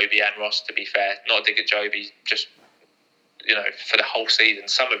under Joby and Ross, to be fair, not a dig at Joby, just, for the whole season,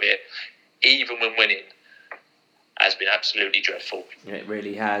 some of it, even when winning, has been absolutely dreadful. It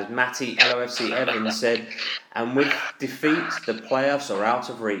really has. Matty LOFC Evans said, and with defeat, the playoffs are out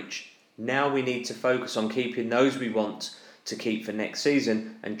of reach. Now we need to focus on keeping those we want to keep for next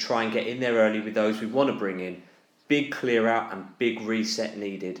season and try and get in there early with those we want to bring in. Big clear out and big reset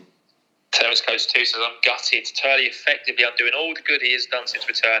needed. Terence Coast 2 says, I'm gutted. Turley effectively undoing all the good he has done since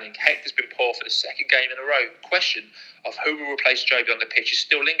returning. Hector's been poor for the second game in a row. Question of who will replace Joby on the pitch is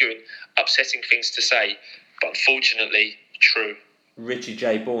still lingering. Upsetting things to say, but unfortunately true. Richie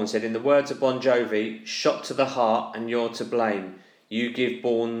J. Bourne said, in the words of Bon Jovi, shot to the heart and you're to blame. You give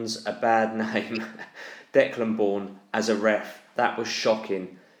Bourne's a bad name. Declan Bourne as a ref. That was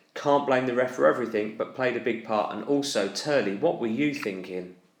shocking. Can't blame the ref for everything, but played a big part. And also, Turley, what were you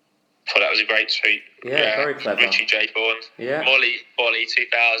thinking? I thought that was a great tweet. Yeah, very clever. Richie J. Bourne. Yeah. Molly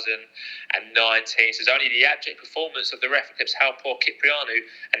 2019 says, only the abject performance of the ref eclipsed how poor Cipriano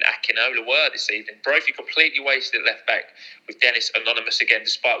and Akinola were this evening. Brophy completely wasted at left back, with Dennis anonymous again,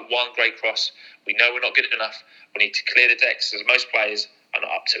 despite one great cross. We know we're not good enough. We need to clear the decks, as most players are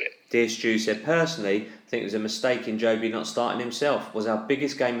not up to it. Dear Stu said, personally, I think it was a mistake in Joby not starting himself. It was our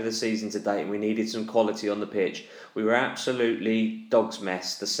biggest game of the season to date, and we needed some quality on the pitch. We were absolutely dog's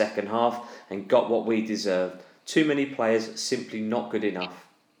mess the second half and got what we deserved. Too many players simply not good enough.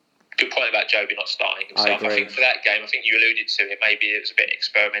 Good point about Joby not starting himself. I think for that game, I think you alluded to it, maybe it was a bit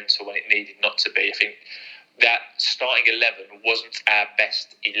experimental when it needed not to be. I think that starting 11 wasn't our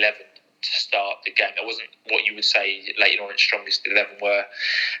best 11 to start the game. That wasn't what you would say Leyton Orient's strongest 11 were,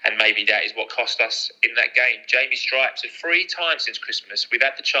 and maybe that is what cost us in that game. Jamie Stripes said 3 times since Christmas we've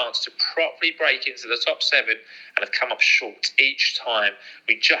had the chance to properly break into the top 7 and have come up short each time.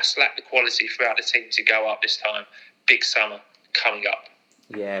 We just lack the quality throughout the team to go up this time. Big summer coming up.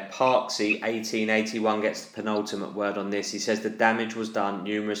 Yeah, Parksy 1881 gets the penultimate word on this. He says the damage was done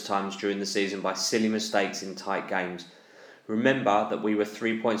numerous times during the season by silly mistakes in tight games. Remember that we were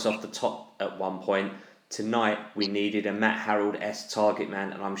 3 points off the top at one point. Tonight we needed a Matt Harrold-esque target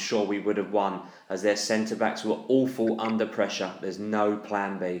man, and I'm sure we would have won, as their centre-backs were awful under pressure. There's no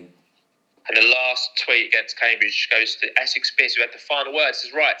plan B. And the last tweet against Cambridge goes to Essex Spears, who had the final word.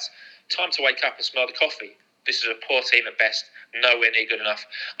 Says, right, time to wake up and smell the coffee. This is a poor team at best, nowhere near good enough.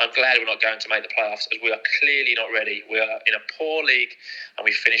 I'm glad we're not going to make the playoffs, as we are clearly not ready. We are in a poor league and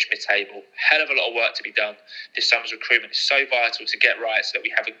we finished mid-table. Hell of a lot of work to be done. This summer's recruitment is so vital to get right so that we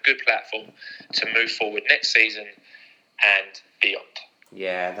have a good platform to move forward next season and beyond.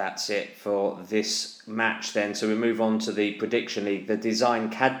 Yeah, that's it for this match then. So we move on to the Prediction League, the Design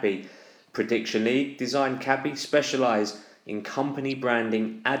Cadby Prediction League. Design Cadby specialise in company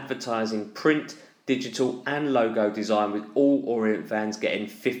branding, advertising, print, digital and logo design, with all Orient fans getting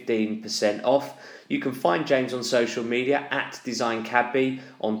 15% off. You can find James on social media at Design Cadby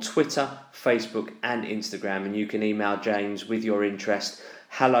on Twitter, Facebook and Instagram, and you can email James with your interest,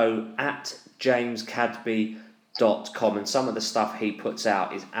 hello@jamescadby.com, and some of the stuff he puts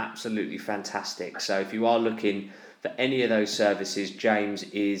out is absolutely fantastic. So if you are looking for any of those services, James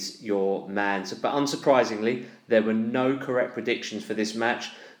is your man. But unsurprisingly, there were no correct predictions for this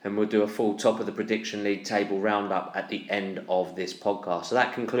match, and we'll do a full top of the Prediction League table roundup at the end of this podcast. So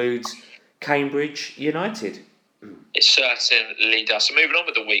that concludes Cambridge United. It certainly does. So moving on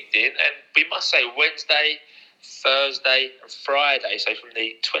with the week, Dean, and we must say Wednesday, Thursday and Friday, so from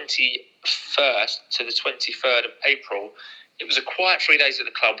the 21st to the 23rd of April, it was a quiet 3 days at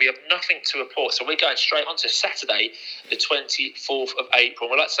the club. We have nothing to report, so we're going straight on to Saturday, the 24th of April.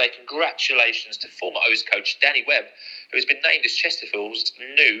 And we'd like to say congratulations to former O's coach Danny Webb, who has been named as Chesterfield's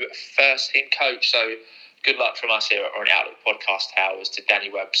new first-team coach. So good luck from us here at Orient Outlook Podcast Towers to Danny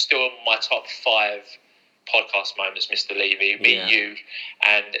Webb. Still in my top 5 podcast moments, Mr. Levy. Me, you,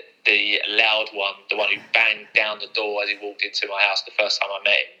 and the loud one, the one who banged down the door as he walked into my house the first time I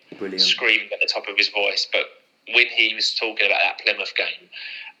met him. Brilliant. Screaming at the top of his voice. But when he was talking about that Plymouth game,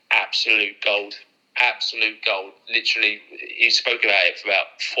 absolute gold. Absolute gold. Literally, he spoke about it for about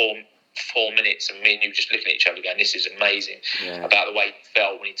four minutes, and me and you were just looking at each other going, this is amazing. About the way he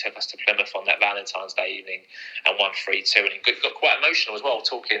felt when he took us to Plymouth on that Valentine's Day evening and won 3-2, and he got quite emotional as well,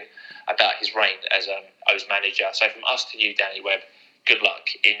 talking about his reign as O's manager. So from us to you, Danny Webb, good luck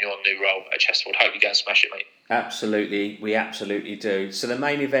in your new role at Chesterfield. Hope you go and smash it, mate. Absolutely, we absolutely do. So the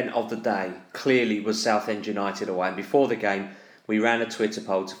main event of the day clearly was Southend United away, and before the game we ran a Twitter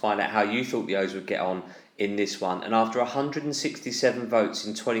poll to find out how you thought the O's would get on in this one, and after 167 votes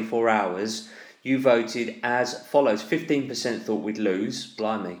in 24 hours, you voted as follows. 15% thought we'd lose,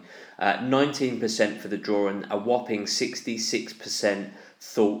 blimey, 19% for the draw, and a whopping 66%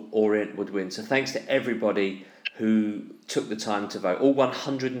 thought Orient would win. So thanks to everybody who took the time to vote, all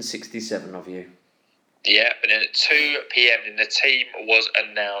 167 of you. Yeah, and then at 2 p.m. then the team was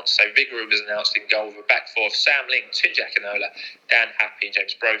announced. So Vigouroux was announced in goal with a back four of Sam Ling, Tunji Akinola, Dan Happy and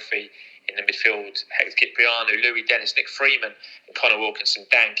James Brophy. In the midfield, Hector Cipriano, Louis Dennis, Nick Freeman and Connor Wilkinson,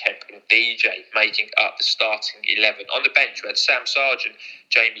 Dan Kemp and DJ making up the starting 11. On the bench we had Sam Sargent,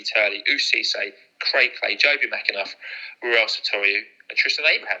 Jamie Turley, Cisse, Craig Clay, Joby McAnuff, Ruel Sartoriu and Tristan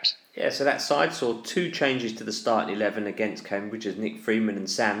Abrahams. Yeah, so that side saw 2 changes to the starting 11 against Cambridge as Nick Freeman and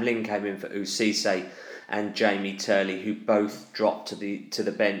Sam Ling came in for Cisse and Jamie Turley, who both dropped to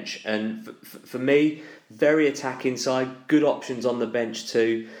the bench. And for me, very attacking side, good options on the bench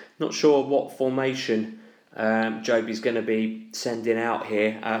too. Not sure what formation Joby's going to be sending out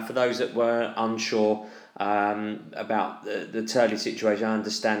here. For those that were unsure about the Turley situation, I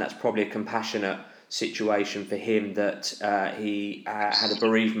understand that's probably a compassionate situation for him, that he had a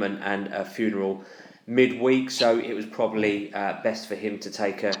bereavement and a funeral midweek, so it was probably best for him to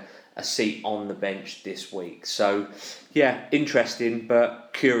take a seat on the bench this week. So, yeah, interesting,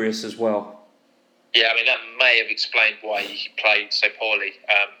 but curious as well. Yeah, I mean, that may have explained why he played so poorly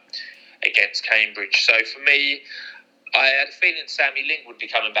against Cambridge. So for me, I had a feeling Sammy Ling would be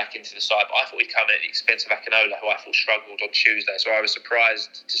coming back into the side, but I thought he'd come in at the expense of Akinola, who I thought struggled on Tuesday. So I was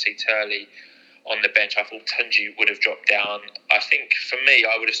surprised to see Turley on the bench. I thought Tunji would have dropped down. I think for me,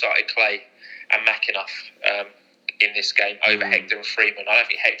 I would have started Clay and McAnuff in this game over Hector and Freeman. I don't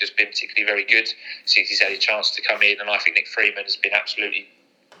think Hector's been particularly very good since he's had a chance to come in, and I think Nick Freeman has been absolutely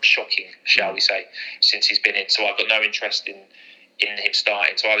shocking, shall we say, since he's been in. So I've got no interest in him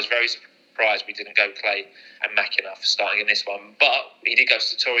starting. So I was very surprised we didn't go Clay and McAnuff starting in this one. But he did go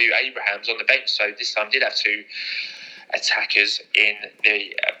Sartoriu Abrahams on the bench, so this time did have 2 attackers in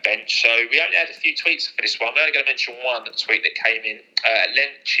the bench. So we only had a few tweets for this one. I'm only going to mention one tweet that came in. Len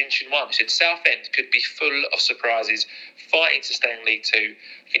Chinchin1 said, Southend could be full of surprises, fighting to stay in League 2.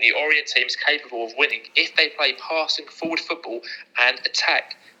 I think the Orient team is capable of winning if they play passing forward football and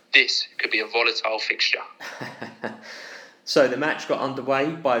attack. This could be a volatile fixture. So the match got underway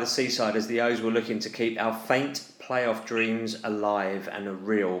by the seaside as the O's were looking to keep our faint playoff dreams alive and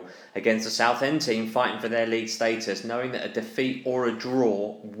real against the Southend team fighting for their league status, knowing that a defeat or a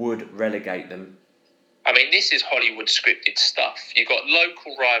draw would relegate them. I mean, this is Hollywood scripted stuff. You've got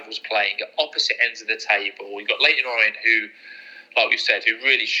local rivals playing at opposite ends of the table. You've got Leyton Orient, who, like we've said, who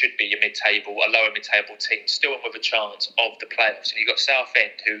really should be a lower mid-table team, still with a chance of the playoffs. And you've got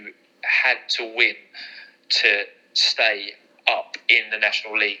Southend, who had to win to stay up in the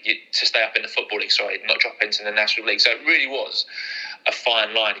National League, to stay up in the Football League, not drop into the National League. So it really was a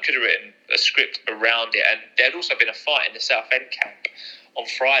fine line. He could have written a script around it. And there had also been a fight in the Southend camp on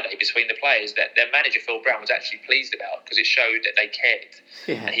Friday between the players that their manager, Phil Brown, was actually pleased about, because it showed that they cared.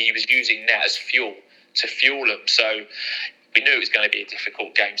 Yeah. And he was using that as fuel to fuel them. So we knew it was going to be a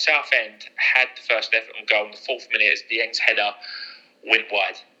difficult game. Southend had the first effort on goal in the 4th minute as Dieng's header went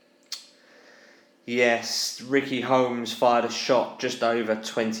wide. Yes, Ricky Holmes fired a shot just over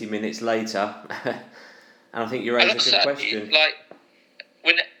 20 minutes later. And I think you raised a good question. Like,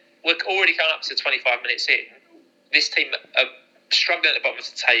 when we're already coming up to 25 minutes in, this team are struggling at the bottom of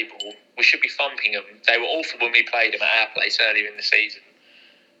the table. We should be thumping them. They were awful when we played them at our place earlier in the season.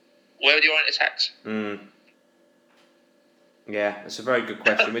 Where were the Orient attacks? Yeah, that's a very good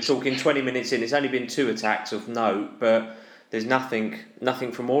question. We're talking 20 minutes in. It's only been 2 attacks of note, but there's nothing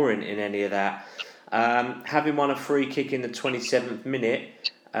from Orient in any of that. Having won a free kick in the 27th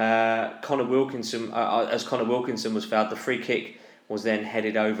minute, Connor Wilkinson was fouled. The free kick was then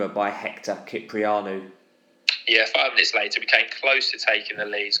headed over by Hector Cipriano. Yeah, 5 minutes later, we came close to taking the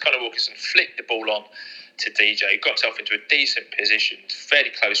lead. Connor Wilkinson flicked the ball on to DJ, got himself into a decent position,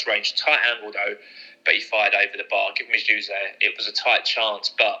 fairly close range, tight angle though. but he fired over the bar. Give him his dues there. It was a tight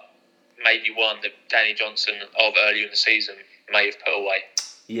chance, but maybe one that Danny Johnson of earlier in the season may have put away.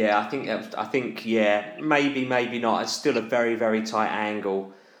 Yeah, I think maybe not. It's still a very, very tight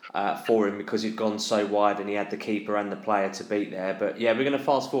angle for him because he'd gone so wide and he had the keeper and the player to beat there. But yeah, we're going to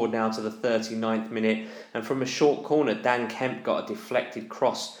fast forward now to the 39th minute, and from a short corner, Dan Kemp got a deflected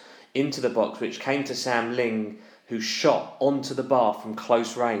cross into the box, which came to Sam Ling, who shot onto the bar from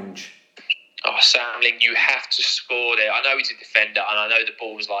close range. Oh, Sam Ling, you have to score there. I know he's a defender, and I know the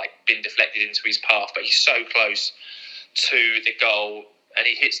ball's been deflected into his path, but he's so close to the goal, and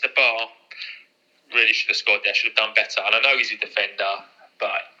he hits the bar. Really should have scored there. Should have done better. And I know he's a defender,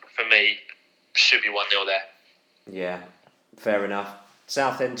 but for me, should be 1-0 there. Yeah, fair enough.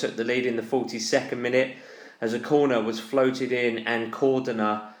 Southend took the lead in the 42nd minute as a corner was floated in, and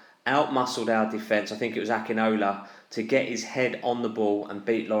Cordner outmuscled our defence. I think it was Akinola to get his head on the ball and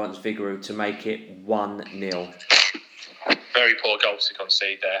beat Lawrence Vigouroux to make it 1-0. Very poor goal to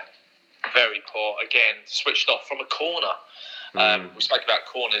concede there. Very poor. Again, switched off from a corner. We spoke about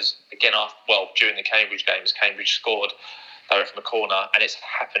corners again during the Cambridge games. Cambridge scored direct from a corner, and it's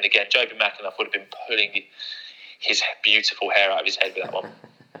happened again. Joby McAnuff would have been pulling his beautiful hair out of his head with that one.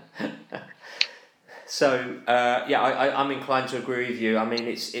 So I'm inclined to agree with you. I mean,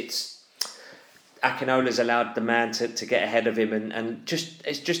 it's Akinola's allowed the man to get ahead of him, and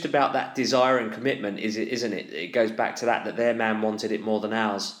it's just about that desire and commitment, isn't it? It goes back to that their man wanted it more than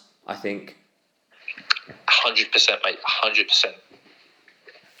ours, I think. 100%, mate. 100%.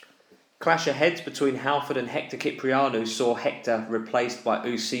 Clash of heads between Halford and Hector Cipriano saw Hector replaced by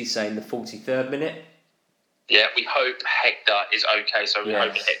Usise in the 43rd minute. Yeah, we hope Hector is okay. So we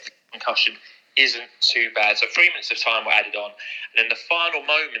hope Hector's concussion isn't too bad. So 3 minutes of time were added on. And in the final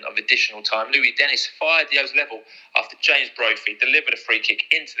moment of additional time, Louis Dennis fired the O's level after James Brophy delivered a free kick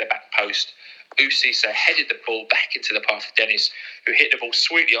into the back post. Usise headed the ball back into the path of Dennis, who hit the ball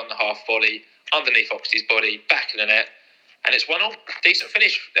sweetly on the half volley, underneath Oxley's body, back in the net. And it's 1-0. Decent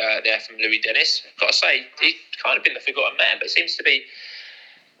finish there from Louis Dennis. Got to say, he's kind of been the forgotten man, but seems to be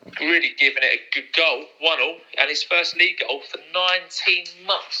really giving it a good goal. 1-0, and his first league goal for 19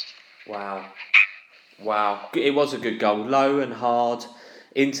 months. Wow. It was a good goal. Low and hard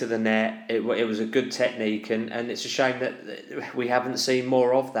into the net. It was a good technique, and it's a shame that we haven't seen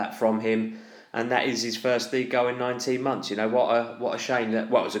more of that from him. And that is his first league goal in 19 months. You know, what a shame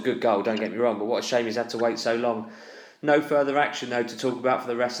that. Well, it was a good goal, don't get me wrong, but what a shame he's had to wait so long. No further action though to talk about for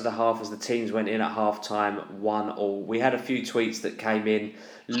the rest of the half as the teams went in at half time 1-1. We had a few tweets that came in.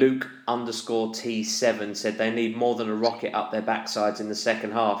 Luke_T7 said they need more than a rocket up their backsides in the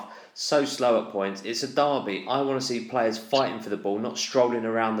second half. So slow at points. It's a derby. I want to see players fighting for the ball, not strolling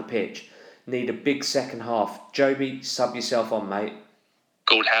around the pitch. Need a big second half. Joby, sub yourself on, mate.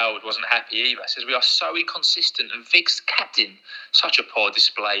 Gould Howard wasn't happy either. Says we are so inconsistent, and Vig's captain, such a poor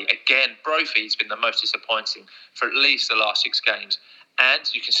display. Again, Brophy's been the most disappointing for at least the last 6 games,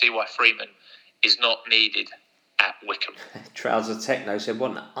 and you can see why Freeman is not needed at Wickham. Trouser Techno said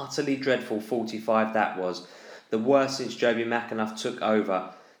what an utterly dreadful 45 that was. The worst since Joby McAnuff took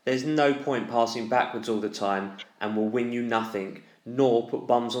over. There's no point passing backwards all the time and will win you nothing, nor put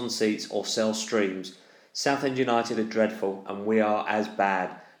bums on seats or sell streams. Southend United are dreadful and we are as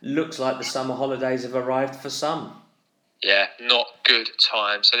bad. Looks like the summer holidays have arrived for some. Yeah, not good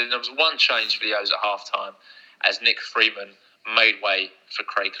time. So then there was one change for the O's at half-time as Nick Freeman made way for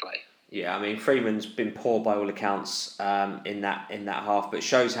Craig Clay. Yeah, I mean, Freeman's been poor by all accounts in that half, but it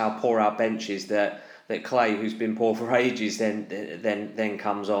shows how poor our bench is that Clay, who's been poor for ages, then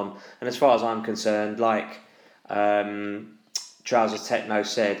comes on. And as far as I'm concerned, like Trousers Techno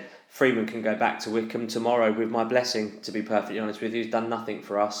said, Freeman can go back to Wickham tomorrow with my blessing, to be perfectly honest with you. He's done nothing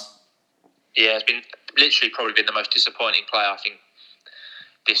for us. Yeah, it's been literally probably been the most disappointing player, I think,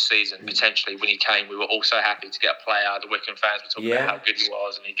 this season. Potentially, when he came, we were all so happy to get a player. The Wickham fans were talking about how good he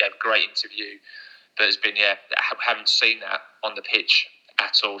was, and he gave a great interview. But it's been, haven't seen that on the pitch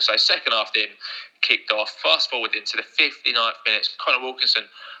at all. So second half then kicked off. Fast forward into the 59th minute, Connor Wilkinson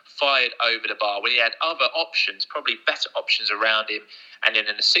fired over the bar when he had other options, probably better options around him. And then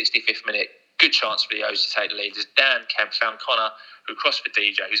in the 65th minute, good chance for the O's to take the lead as Dan Kemp found Connor, who crossed for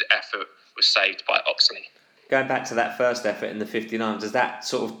DJ, whose effort was saved by Oxley. Going back to that first effort in the 59, does that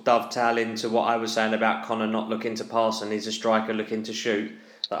sort of dovetail into what I was saying about Connor not looking to pass and he's a striker looking to shoot,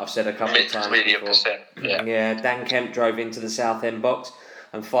 that I've said a couple of times before? Yeah, Dan Kemp drove into the Southend box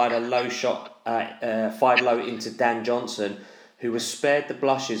and fired a low shot, fired low into Dan Johnson, who was spared the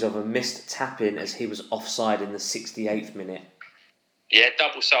blushes of a missed tap-in as he was offside in the 68th minute. Yeah,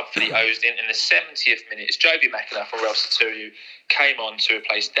 double sub for the O's in the 70th minute as Joby McAnuff and Rel Saturiu came on to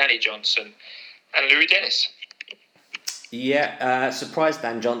replace Danny Johnson. And Louis Dennis. Yeah, surprised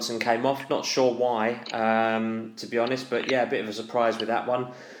Dan Johnson came off. Not sure why, to be honest, but yeah, a bit of a surprise with that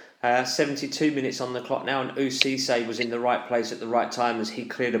one. 72 minutes on the clock now, and Usise was in the right place at the right time as he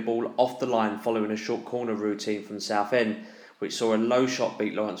cleared a ball off the line following a short corner routine from Southend, which saw a low shot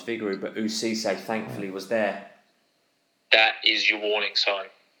beat Lawrence Vigouroux, but Usise thankfully was there. That is your warning sign.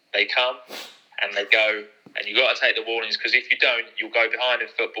 They come and they go, and you've got to take the warnings, because if you don't, you'll go behind in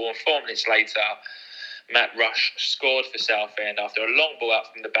football. And 4 minutes later, Matt Rush scored for Southend after a long ball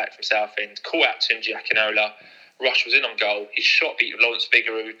out from the back from Southend. Call out Tunji Akinola. Rush was in on goal. His shot beat Lawrence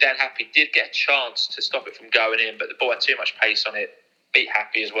Vigouroux. Dan Happy did get a chance to stop it from going in, but the ball had too much pace on it. Beat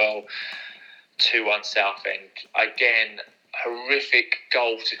Happy as well. 2-1 Southend. Again, horrific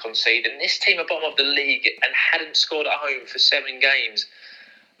goal to concede. And this team are bottom of the league and hadn't scored at home for 7 games.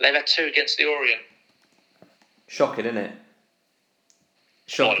 They've had 2 against the Orient. Shocking, isn't it?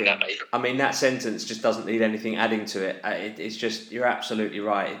 Shocking. I mean, that sentence just doesn't need anything adding to it. It's just, you're absolutely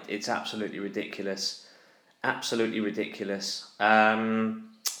right. It's absolutely ridiculous. Absolutely ridiculous. I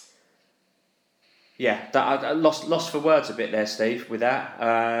lost for words a bit there, Steve, with that.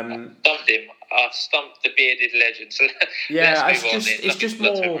 Stumped him. I've stumped the bearded legend. So yeah, it's just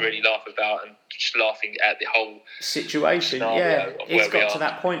more to really laugh about, and just laughing at the whole situation. Yeah, it's got to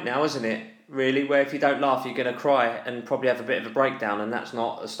that point now, isn't it? Really, where if you don't laugh, you're going to cry and probably have a bit of a breakdown, and that's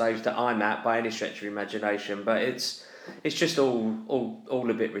not a stage that I'm at by any stretch of imagination. But it's just all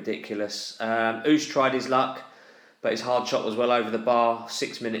a bit ridiculous. Oos tried his luck, but his hard shot was well over the bar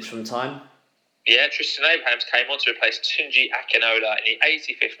 6 minutes from time. Yeah, Tristan Abrahams came on to replace Tunji Akinola in the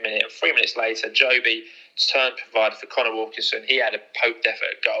 85th minute, and 3 minutes later, Joby turned provider for Connor Wilkinson. He had a poked effort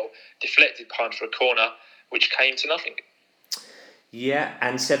at goal, deflected punt for a corner, which came to nothing. Yeah,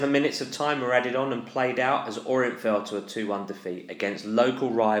 and 7 minutes of time were added on and played out as Orient fell to a 2-1 defeat against local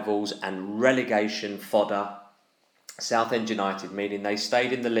rivals and relegation fodder Southend United, meaning they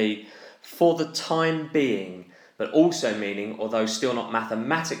stayed in the league for the time being, but also meaning, although still not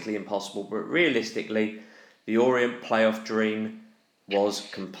mathematically impossible, but realistically, the Orient playoff dream was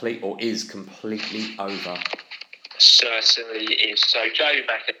complete, or is completely over. Certainly is. So Joby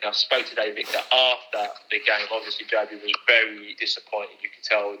McIntyre, I spoke to Dave Victor after the game. Obviously, Joby was very disappointed. You could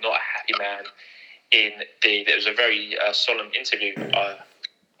tell, not a happy man indeed. It was a very solemn interview,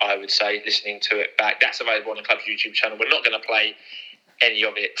 I would say, listening to it back. That's available on the club's YouTube channel. We're not going to play any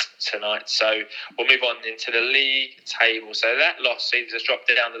of it tonight. So we'll move on into the league table. So that loss seems us dropped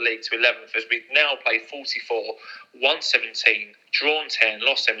down the league to 11th, as we've now played 44, won 17, drawn 10,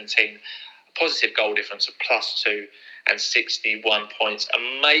 lost 17, a positive goal difference of +2 and 61 points.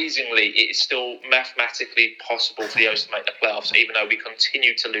 Amazingly, it is still mathematically possible for the O's to make the playoffs, even though we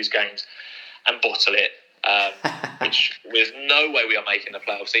continue to lose games and bottle it. Which there's no way we are making the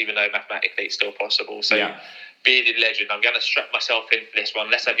playoffs, even though mathematically it's still possible. So, yeah. Bearded legend, I'm going to strap myself in for this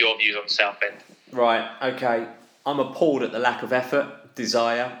one. Let's have your views on Southend. Right, okay. I'm appalled at the lack of effort,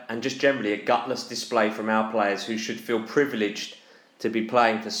 desire, and just generally a gutless display from our players, who should feel privileged to be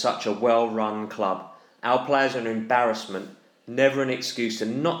playing for such a well-run club. Our players are an embarrassment, never an excuse to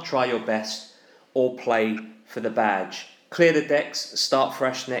not try your best or play for the badge. Clear the decks, start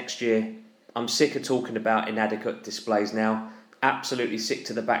fresh next year. I'm sick of talking about inadequate displays now. Absolutely sick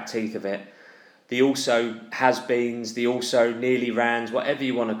to the back teeth of it. The also has-beens, the also nearly rans, whatever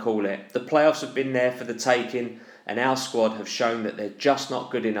you want to call it. The playoffs have been there for the taking, and our squad have shown that they're just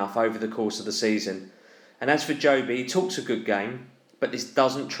not good enough over the course of the season. And as for Joby, he talks a good game, but this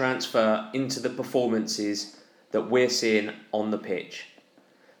doesn't transfer into the performances that we're seeing on the pitch.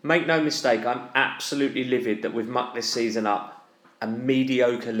 Make no mistake, I'm absolutely livid that we've mucked this season up. A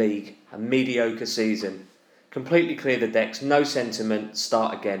mediocre league, a mediocre season. Completely clear the decks, no sentiment,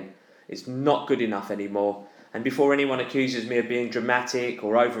 start again. It's not good enough anymore. And before anyone accuses me of being dramatic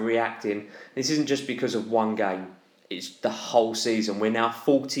or overreacting, this isn't just because of one game. It's the whole season. We're now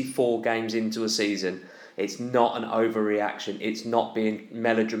 44 games into a season. It's not an overreaction. It's not being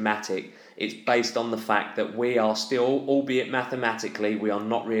melodramatic. It's based on the fact that we are still, albeit mathematically, we are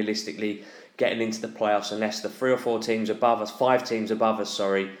not realistically getting into the playoffs unless the 5 teams above us,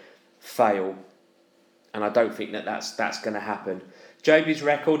 fail. And I don't think that's going to happen. Joby's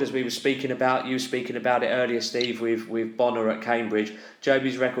record, as we were speaking about, you were speaking about it earlier, Steve, with Bonner at Cambridge.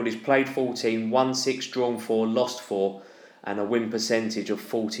 Joby's record is played 14, won 6, drawn 4, lost 4, and a win percentage of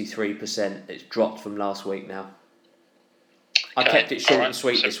 43%. It's dropped from last week now. I kept it short and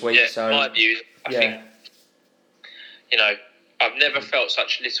sweet this week. So my views, I think, I've never felt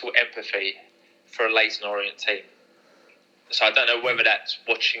such little empathy for a Leyton Orient team. So I don't know whether that's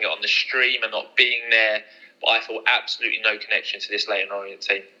watching it on the stream and not being there, but I feel absolutely no connection to this Leyton Orient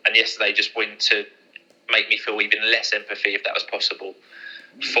team. And yesterday just went to make me feel even less empathy, if that was possible,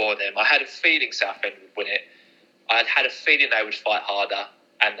 for them. I had a feeling Southend would win it. I had a feeling they would fight harder,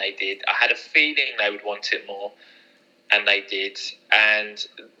 and they did. I had a feeling they would want it more, and they did. And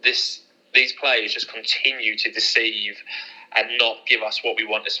these players just continue to deceive and not give us what we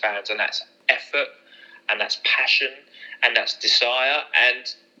want as fans, and that's effort, and that's passion, and that's desire.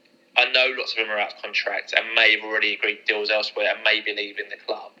 And I know lots of them are out of contract and may have already agreed deals elsewhere and may be leaving the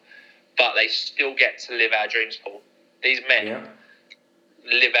club, but they still get to live our dreams, Paul. These men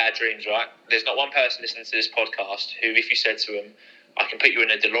live our dreams, right? There's not one person listening to this podcast who, if you said to them, I can put you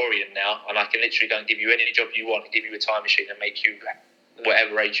in a DeLorean now and I can literally go and give you any job you want and give you a time machine and make you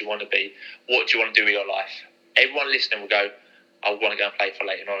whatever age you want to be, what do you want to do with your life? Everyone listening will go, I want to go and play for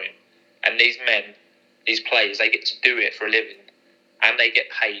Leyton Orient. And these men, these players, they get to do it for a living and they get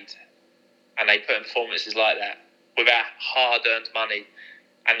paid and they put in performances like that with our hard-earned money,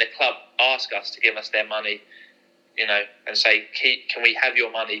 and the club ask us to give us their money, you know, and say, can we have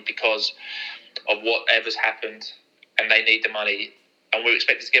your money because of whatever's happened, and they need the money, and we're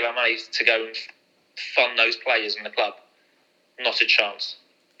expected to give our money to go and fund those players in the club. Not a chance.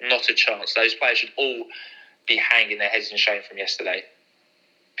 Not a chance. Those players should all be hanging their heads in shame from yesterday,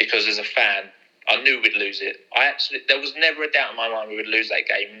 because as a fan, I knew we'd lose it. There was never a doubt in my mind we would lose that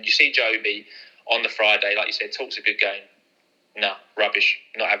game. And you see Joby on the Friday, like you said, talks a good game. No, rubbish,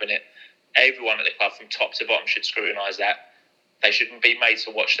 not having it. Everyone at the club from top to bottom should scrutinise that. They shouldn't be made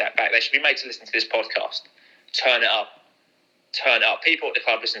to watch that back. They should be made to listen to this podcast. Turn it up. Turn it up. People at the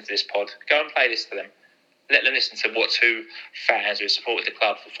club listen to this pod. Go and play this to them. Let them listen to what two fans who have supported the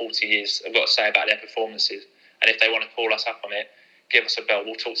club for 40 years have got to say about their performances. And if they want to call us up on it, give us a bell.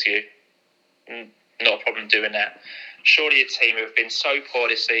 We'll talk to you. Not a problem doing that. Surely a team who have been so poor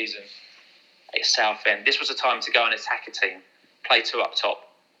this season at Southend, this was a time to go and attack a team. Play 2 up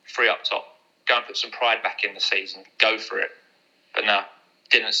top, 3 up top. Go and put some pride back in the season. Go for it. But no,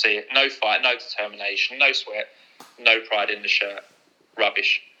 didn't see it. No fight, no determination, no sweat, no pride in the shirt.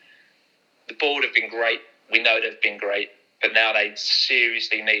 Rubbish. The board have been great. We know they've been great. But now they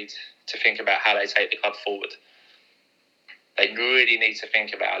seriously need to think about how they take the club forward. They really need to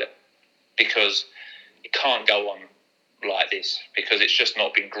think about it, because it can't go on like this, because it's just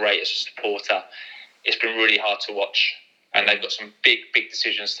not been great as a supporter. It's been really hard to watch, and they've got some big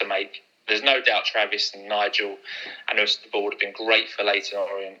decisions to make. There's no doubt Travis and Nigel and the rest of the board have been great for Leyton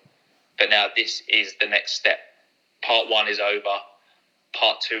Orient, but now this is the next step. Part 1 is over.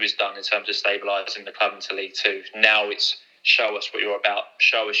 Part 2 is done in terms of stabilising the club into League 2. Now it's show us what you're about.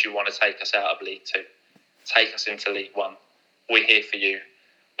 Show us you want to take us out of League 2. Take us into League 1. We're here for you.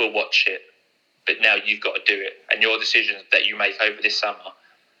 We'll watch it. But now you've got to do it. And your decisions that you make over this summer,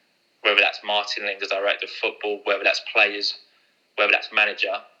 whether that's Martin Ling, the director of football, whether that's players, whether that's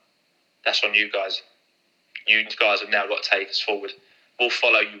manager, that's on you guys. You guys have now got to take us forward. We'll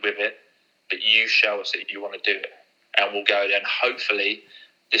follow you with it, but you show us that you want to do it. And we'll go there. And hopefully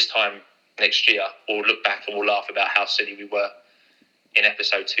this time next year, we'll look back and we'll laugh about how silly we were in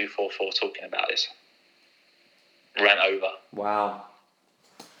episode 244 talking about this. Ran over. Wow.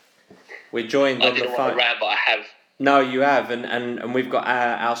 We're joined on the phone. I didn't rant, but I have. No, you have, and we've got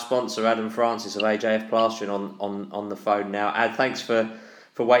our sponsor Adam Francis of AJF Plastering on the phone now. Ad, thanks for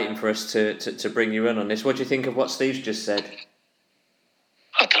waiting for us to bring you in on this. What do you think of what Steve's just said?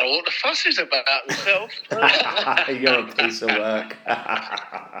 I don't know what the fuss is about myself. You're a piece of work.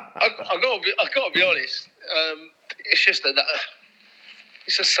 I've got to be honest. It's just that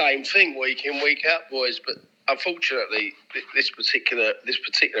it's the same thing week in, week out, boys. But unfortunately, this particular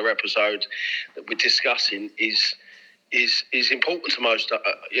episode that we're discussing is important to most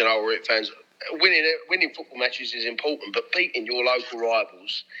Orient fans. Winning football matches is important, but beating your local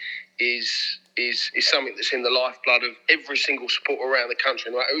rivals is something that's in the lifeblood of every single supporter around the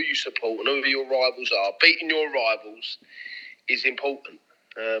country, no matter who you support and who your rivals are. Beating your rivals is important.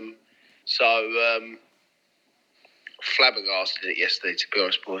 Flabbergasted it yesterday, to be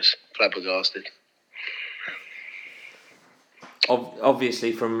honest, boys. Flabbergasted.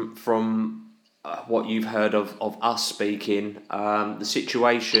 Obviously, from what you've heard of us speaking, the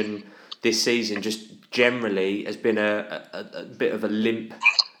situation this season just generally has been a bit of a limp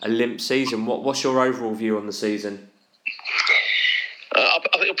season. What's your overall view on the season? I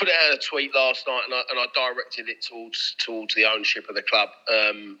think I put it out in a tweet last night, and I directed it towards the ownership of the club.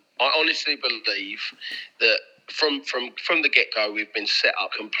 I honestly believe that from the get-go, we've been set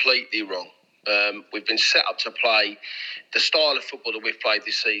up completely wrong. We've been set up to play the style of football that we've played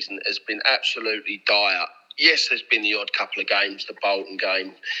this season has been absolutely dire. yes, there's been the odd couple of games, the Bolton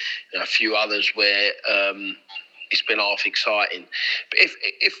game, a few others where it's been half exciting. But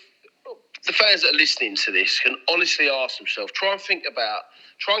if the fans that are listening to this can honestly ask themselves, try and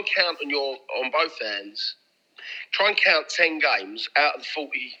count on both hands, try and count 10 games out of the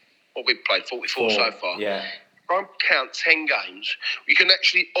 40, what we've played, 44 so far. Yeah. Try and count 10 games. You can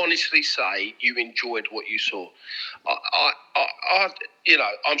actually honestly say you enjoyed what you saw.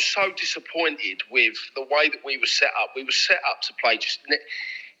 I'm so disappointed with the way that we were set up. We were set up to play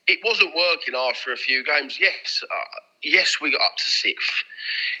it wasn't working after a few games. Yes, we got up to 6th.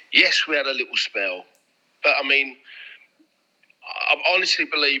 Yes, we had a little spell. But, I mean, I honestly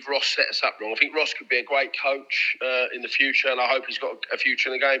believe Ross set us up wrong. I think Ross could be a great coach in the future, and I hope he's got a future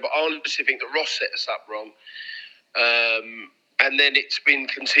in the game. But I honestly think that Ross set us up wrong. And then it's been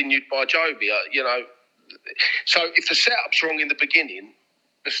continued by Joby. So if the setup's wrong in the beginning,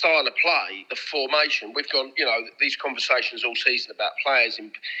 the style of play, the formation, we've gone, these conversations all season about players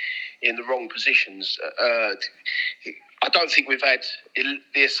in the wrong positions. I don't think we've had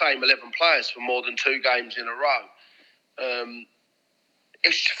the same 11 players for more than 2 games in a row.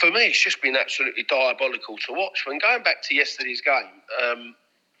 For me, it's just been absolutely diabolical to watch. When going back to yesterday's game,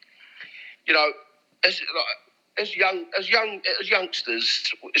 as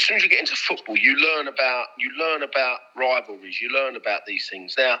youngsters, as soon as you get into football, you learn about rivalries, you learn about these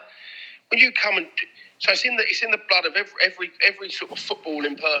things. Now, when you come so it's in the blood of every sort of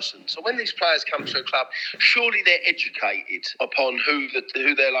footballing person. So when these players come to a club, surely they're educated upon who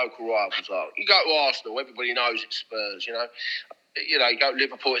their local rivals are. You go to Arsenal, everybody knows it's Spurs. You go to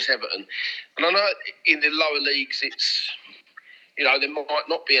Liverpool, it's Everton, and I know in the lower leagues it's. There might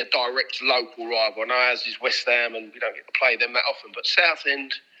not be a direct local rival. I know as is West Ham, and we don't get to play them that often. But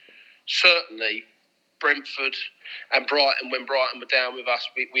Southend, certainly, Brentford and Brighton, when Brighton were down with us,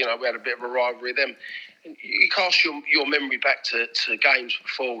 we had a bit of a rivalry with them. And you cast your memory back to games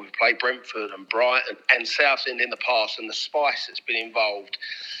before. We've played Brentford and Brighton and Southend in the past, and the spice that's been involved.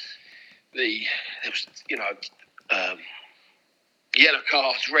 There was, yellow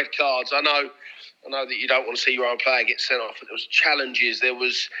cards, red cards. I know that you don't want to see your own player get sent off, but there was challenges. There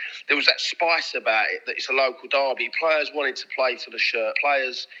was that spice about it, that it's a local derby. Players wanted to play for the shirt.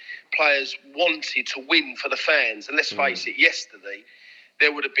 Players wanted to win for the fans. And let's face it, yesterday,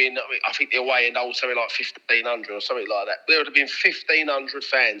 there would have been, I think the away end was something like 1,500 or something like that. There would have been 1,500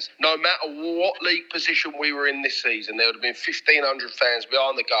 fans. No matter what league position we were in this season, there would have been 1,500 fans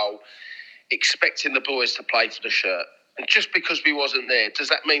behind the goal expecting the boys to play for the shirt. And just because we wasn't there, does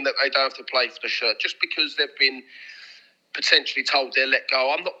that mean that they don't have to play for the shirt? Just because they've been potentially told they're let go?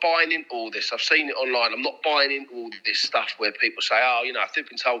 I'm not buying into all this. I've seen it online. I'm not buying into all this stuff where people say, if they've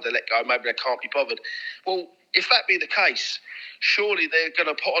been told they're let go, maybe they can't be bothered. Well, if that be the case, surely they're going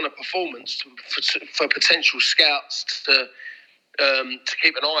to put on a performance for potential scouts to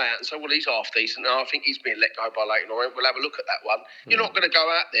keep an eye out and say, well, he's half decent. And I think he's being let go by Leyton Orient. We'll have a look at that one. You're not going to go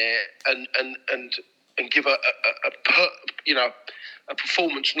out there and give a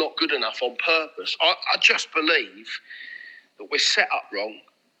performance not good enough on purpose. I just believe that we're set up wrong,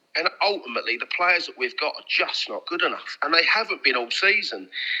 and ultimately the players that we've got are just not good enough, and they haven't been all season.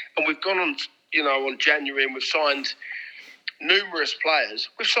 And we've gone on January and we've signed numerous players.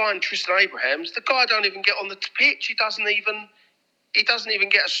 We've signed Tristan Abrahams. The guy don't even get on the pitch. He doesn't even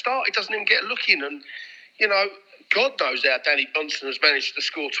get a start. He doesn't even get a look in. And God knows how Danny Johnson has managed to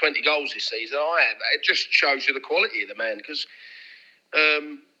score 20 goals this season. It just shows you the quality of the man, because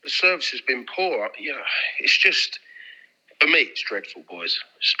the service has been poor. It's just, for me, it's dreadful, boys.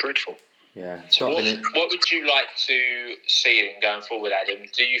 It's dreadful. Yeah. So what would you like to see in going forward, Adam?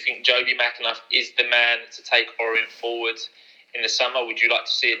 Do you think Joby McAnuff is the man to take Orient forward in the summer? Would you like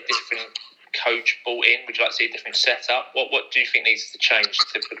to see a different coach brought in? Would you like to see a different setup? What do you think needs to change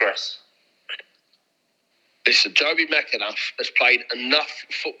to progress? Listen, Joby McAnuff has played enough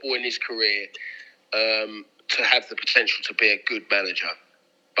football in his career to have the potential to be a good manager.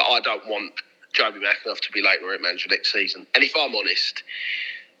 But I don't want Joby McAnuff to be Leyton Orient manager next season. And if I'm honest,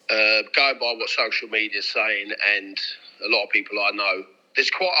 going by what social media is saying and a lot of people I know,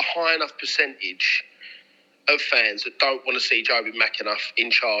 there's quite a high enough percentage of fans that don't want to see Joby McAnuff in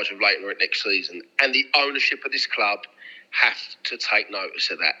charge of Leyton Orient next season. And the ownership of this club have to take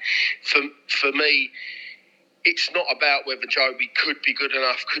notice of that. For me, it's not about whether Joby could be good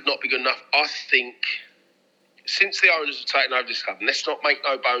enough, could not be good enough. I think since the owners have taken over this club, and let's not make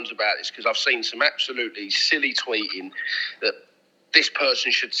no bones about this, because I've seen some absolutely silly tweeting that this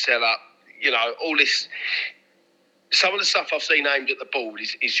person should sell up, all this. Some of the stuff I've seen aimed at the board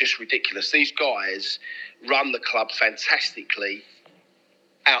is just ridiculous. These guys run the club fantastically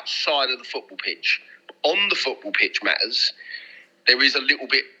outside of the football pitch. on the football pitch matters, there is a little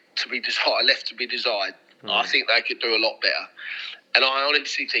bit left to be desired. I think they could do a lot better. And I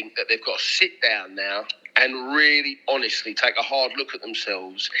honestly think that they've got to sit down now and really honestly take a hard look at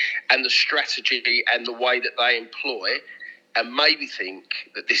themselves and the strategy and the way that they employ, and maybe think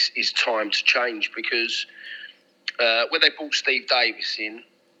that this is time to change, because when they brought Steve Davis in,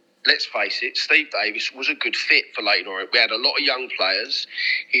 let's face it, Steve Davis was a good fit for Leyton Orient. We had a lot of young players.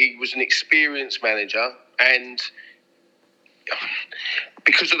 He was an experienced manager, and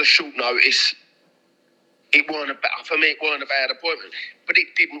because of the short notice, it weren't a bad appointment. But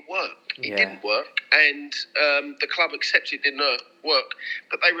it didn't work. It didn't work, and the club accepted it didn't work.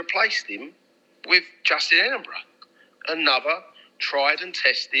 But they replaced him with Justin Edinburgh, another tried and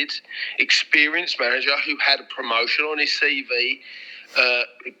tested, experienced manager who had a promotion on his CV,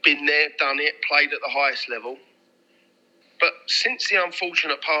 been there, done it, played at the highest level. But since the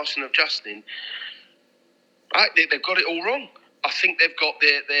unfortunate passing of Justin, they've got it all wrong. I think they've got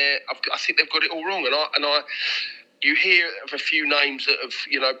I think they've got it all wrong. And you hear of a few names that have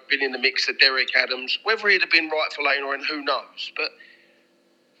been in the mix. Of Derek Adams, whether he'd have been right for Leyton Orient, who knows? But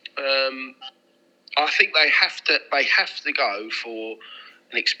I think they have to go for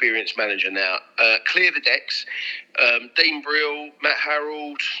an experienced manager now. Clear the decks. Dean Brill, Matt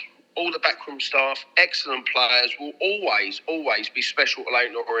Harrold, all the backroom staff, excellent players, will always be special to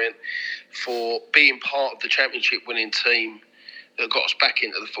Leyton Orient for being part of the championship winning team that got us back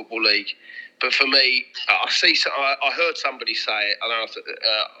into the Football League. But for me, I heard somebody say it, or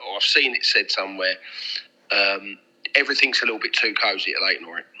I've seen it said somewhere, everything's a little bit too cosy at Leyton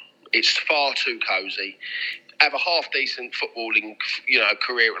Orient. It's far too cosy. Have a half-decent footballing,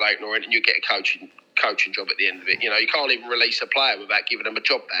 career at Leyton Orient, and you get a coaching job at the end of it. You can't even release a player without giving them a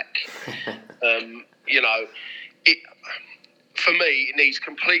job back. For me, it needs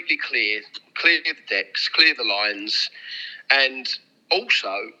completely clear the decks, clear the lines, and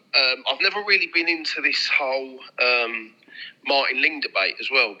also, I've never really been into this whole Martin Ling debate as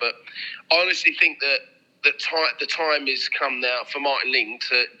well, but I honestly think that the time has come now for Martin Ling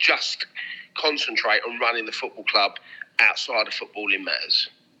to just concentrate on running the football club outside of footballing matters.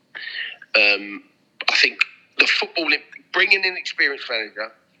 I think bringing in an experienced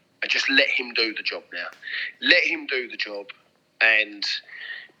manager and just let him do the job now. Let him do the job. And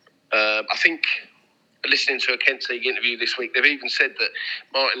I think, listening to a Kent Teague interview this week, they've even said that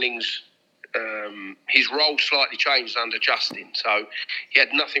Martin Ling's his role slightly changed under Justin, so he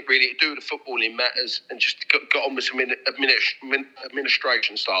had nothing really to do with the footballing matters and just got on with some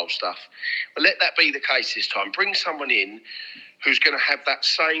administration style stuff. But let that be the case this time. Bring someone in who's going to have that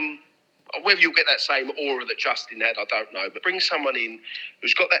same, whether you'll get that same aura that Justin had, I don't know, but bring someone in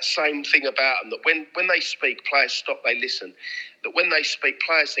who's got that same thing about them, that when they speak, players stop, they listen. That when they speak,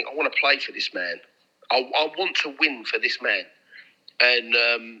 players think, I want to play for this man. I want to win for this man. And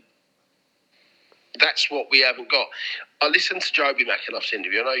that's what we haven't got. I listened to Joby McAnuff's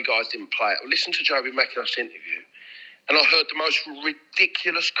interview. I know you guys didn't play it. I listened to Joby McAnuff's interview, and I heard the most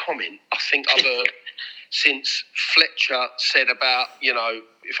ridiculous comment I think I've heard since Fletcher said about,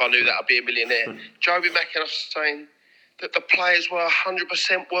 if I knew that I'd be a millionaire. Joby McAnuff saying that the players were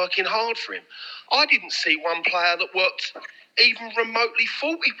 100% working hard for him. I didn't see one player that worked even remotely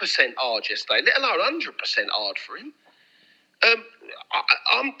 40% hard yesterday, let alone 100% hard for him.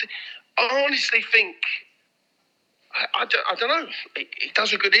 I honestly think, I don't know, he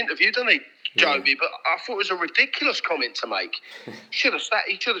does a good interview, doesn't he, Joby? But I thought it was a ridiculous comment to make. He should have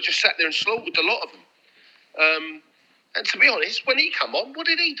just sat there and slaughtered a lot of them. And to be honest, when he come on, what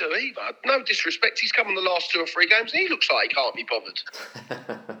did he do either? No disrespect, he's come on the last 2 or 3 games and he looks like he can't be bothered.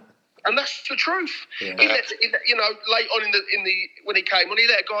 And that's the truth. Yeah. He let, late on in the when he came on, he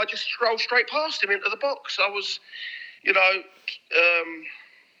let a guy just stroll straight past him into the box. I was,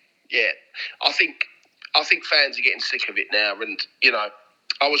 I think fans are getting sick of it now. And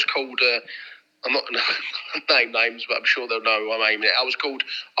I was called. I'm not going to name names, but I'm sure they'll know who I'm aiming at. I was called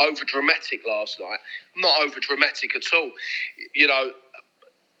over dramatic last night. I'm not over dramatic at all.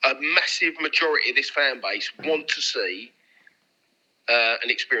 A massive majority of this fan base want to see an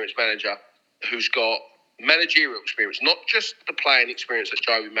experienced manager who's got managerial experience, not just the playing experience that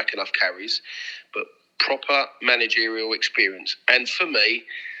Joby McAnuff carries, but proper managerial experience. And for me,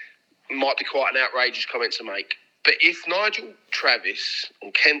 it might be quite an outrageous comment to make, but if Nigel Travis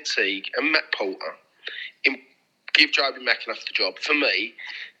and Kent Teague and Matt Porter give Joby McAnuff the job, for me,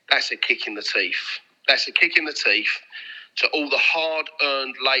 that's a kick in the teeth. That's a kick in the teeth to all the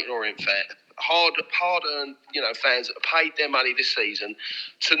hard-earned Leyton Orient fans, hard-earned, fans that have paid their money this season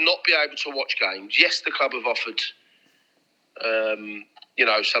to not be able to watch games. Yes, the club have offered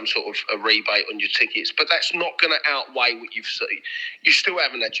some sort of a rebate on your tickets, but that's not going to outweigh what you've seen. You still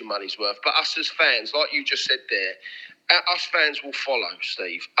haven't had your money's worth. But us as fans, like you just said there, us fans will follow,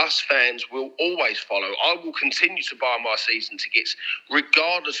 Steve. Us fans will always follow. I will continue to buy my season tickets,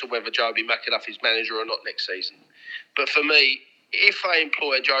 regardless of whether Joby McAnuff is manager or not next season. But for me, if they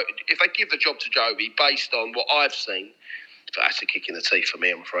give the job to Joby based on what I've seen, that's a kick in the teeth for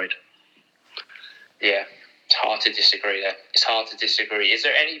me, I'm afraid. Yeah. It's hard to disagree there. It's hard to disagree. Is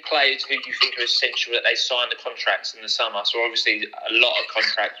there any players who you think are essential that they sign the contracts in the summer? So obviously a lot of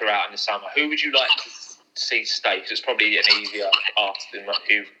contracts are out in the summer. Who would you like to see stay? Because it's probably an easier ask than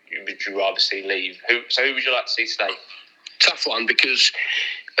who would you rather see leave. Who would you like to see stay? Tough one, because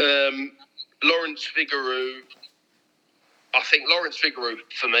Lawrence Vigouroux, I think Lawrence Vigouroux,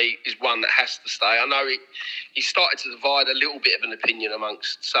 for me, is one that has to stay. I know he started to divide a little bit of an opinion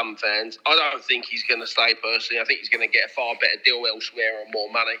amongst some fans. I don't think he's going to stay personally. I think he's going to get a far better deal elsewhere and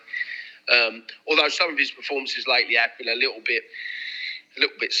more money. Although some of his performances lately have been a little bit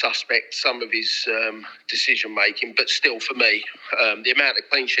suspect, some of his decision-making. But still, for me, the amount of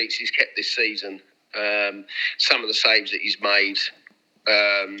clean sheets he's kept this season, some of the saves that he's made,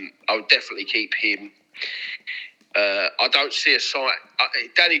 I would definitely keep him. I don't see a sign.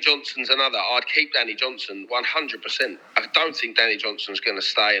 Danny Johnson's another. I'd keep Danny Johnson 100%. I don't think Danny Johnson's going to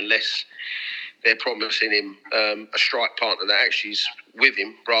stay unless they're promising him a strike partner that actually is with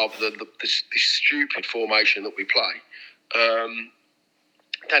him rather than this stupid formation that we play.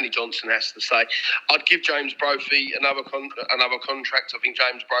 Danny Johnson has to stay. I'd give James Brophy another contract. I think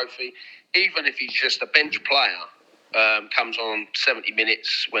James Brophy, even if he's just a bench player, comes on 70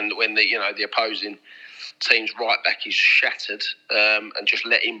 minutes when the opposing team's right back is shattered, and just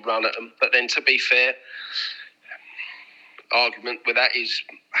let him run at them. But then, to be fair, argument with that is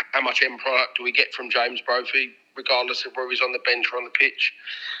how much end product do we get from James Brophy, regardless of whether he's on the bench or on the pitch.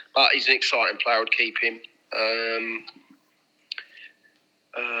 But he's an exciting player. I'd keep him.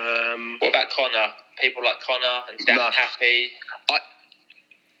 What about Connor? People like Connor and Dan Happy.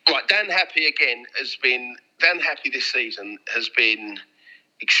 Dan Happy again Dan Happy this season has been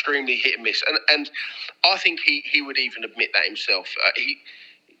extremely hit and miss, and I think he would even admit that himself. He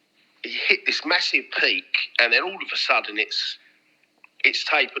hit this massive peak, and then all of a sudden it's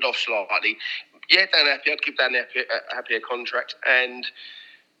tapered off slightly. Yeah, Dan Happy, I'd give Dan Happy a contract, and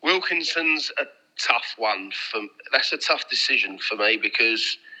Wilkinson's a tough one. That's a tough decision for me,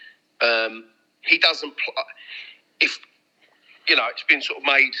 because he doesn't. If it's been sort of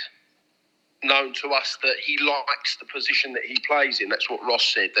made known to us that he likes the position that he plays in. That's what Ross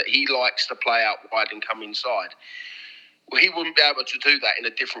said, that he likes to play out wide and come inside. Well, he wouldn't be able to do that in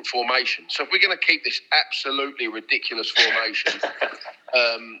a different formation. So if we're going to keep this absolutely ridiculous formation,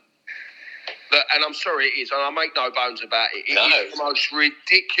 and I'm sorry it is, and I make no bones about it, it is the most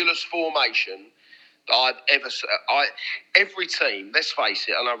ridiculous formation that I've ever seen. Every team, let's face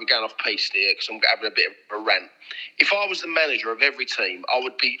it, I know we're going off piste here because I'm having a bit of a rant. If I was the manager of every team, I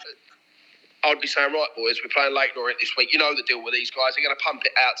would be saying, right, boys, we're playing Lake Orient this week. You know the deal with these guys. They're going to pump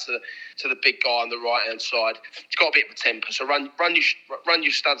it out to the big guy on the right-hand side. He's got a bit of a temper, so run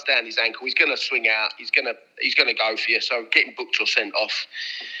your studs down his ankle. He's going to swing out. He's going to go for you, so get him booked or sent off.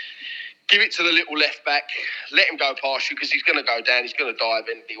 Give it to the little left back. Let him go past you, because he's going to go down. He's going to dive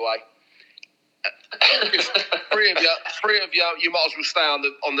anyway. Three of you, you might as well stay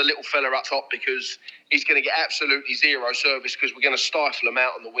on the little fella up top, because he's going to get absolutely zero service, because we're going to stifle him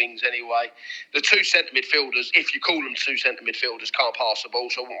out on the wings anyway. The two centre midfielders, if you call them two centre midfielders, can't pass the ball,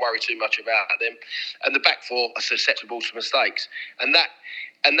 so I wouldn't worry too much about them. And the back four are susceptible to mistakes. And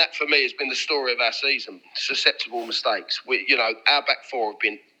that for me has been the story of our season. Susceptible mistakes. Our back four have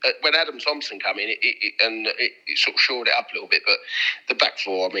been. When Adam Thompson came in, it sort of shored it up a little bit, but the back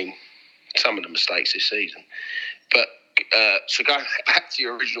four, I mean, some of the mistakes this season. But so going back to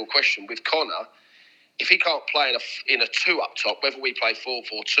your original question, with Connor, if he can't play in a two up top, whether we play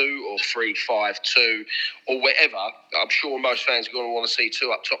 4-4-2 or 3-5-2 or whatever, I'm sure most fans are going to want to see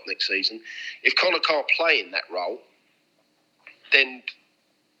two up top next season. If Connor can't play in that role, then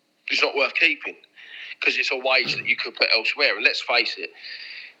it's not worth keeping, because it's a wage that you could put elsewhere. And let's face it,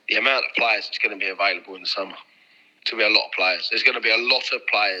 the amount of players that's going to be available in the summer, to be a lot of players. There's going to be a lot of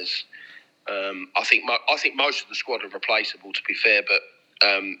players. I think most of the squad are replaceable, to be fair, but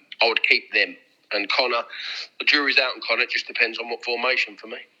I would keep them. And Connor, the jury's out on Connor. It just depends on what formation for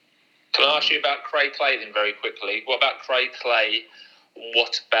me. Can I ask you about Craig Clay then very quickly? What about Craig Clay?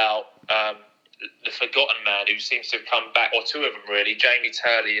 What about the forgotten man who seems to have come back, or two of them really, Jamie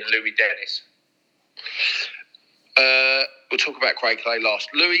Turley and Louis Dennis? We'll talk about Craig Clay last.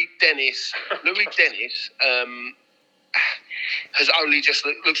 Louis Dennis, has only just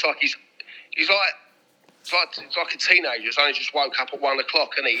looks like he's like. It's like a teenager who's only just woke up at 1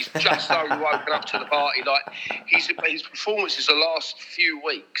 o'clock, and he's just only woken up to the party. Like his performances the last few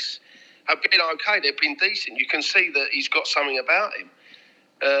weeks have been okay. They've been decent. You can see that he's got something about him,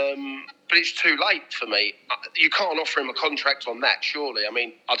 but it's too late for me. You can't offer him a contract on that, surely. I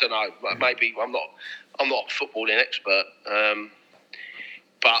mean, I don't know. Maybe I'm not a footballing expert,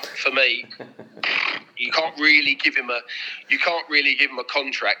 but for me, you can't really give him a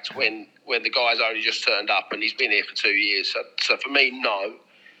contract when the guy's only just turned up and he's been here for 2 years. So for me, no.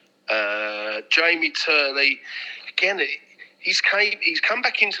 Jamie Turley, again, he's come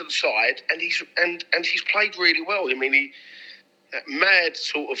back into the side and he's played really well. I mean, mad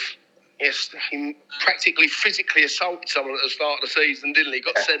sort of. Yes, he practically physically assaulted someone at the start of the season, didn't he?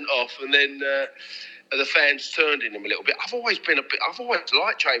 Got sent off, and then the fans turned in him a little bit. I've always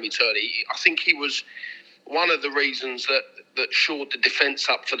liked Jamie Turley. I think he was one of the reasons that shored the defence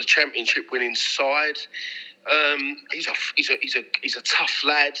up for the championship winning side. He's a tough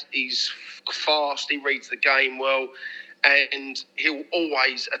lad. He's fast. He reads the game well, and he'll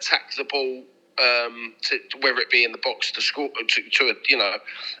always attack the ball. To whether it be in the box to score up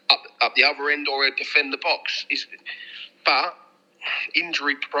the other end or defend the box. But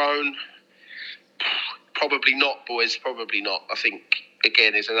injury prone, probably not, boys. Probably not. I think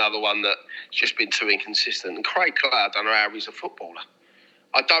again is another one that's just been too inconsistent. And Craig Clay, I don't know how he's a footballer.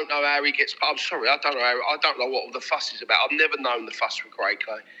 I don't know how he gets. I'm sorry, I don't know what all the fuss is about. I've never known the fuss from Craig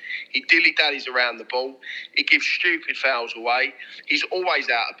Clay. He dilly-dallies around the ball. He gives stupid fouls away. He's always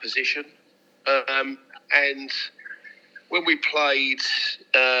out of position. And when we played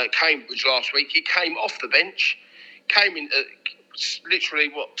Cambridge last week, he came off the bench, came in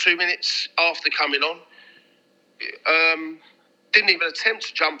literally 2 minutes after coming on. Didn't even attempt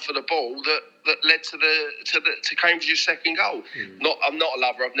to jump for the ball that led to Cambridge's second goal. I'm not a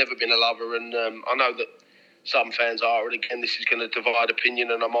lover. I've never been a lover, and I know that some fans are. And again, this is going to divide opinion,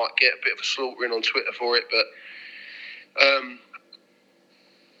 and I might get a bit of a slaughtering on Twitter for it, but.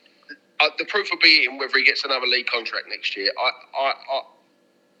 The proof will be in whether he gets another league contract next year.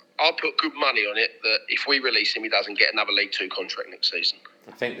 I'll put good money on it that if we release him, he doesn't get another League 2 contract next season.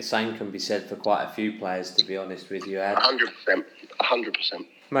 I think the same can be said for quite a few players, to be honest with you, Ad. 100%.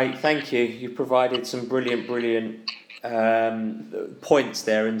 Mate, thank you. You provided some brilliant points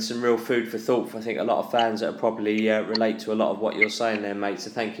there and some real food for thought for I think a lot of fans that probably relate to a lot of what you're saying there, mate. So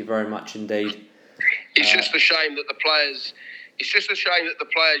thank you very much indeed. It's just a shame that the players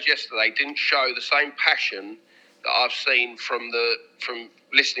yesterday didn't show the same passion that I've seen from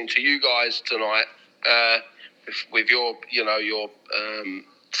listening to you guys tonight with your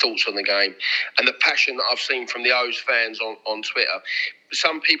thoughts on the game, and the passion that I've seen from the O's fans on Twitter.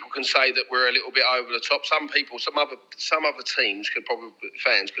 Some people can say that we're a little bit over the top. Some other teams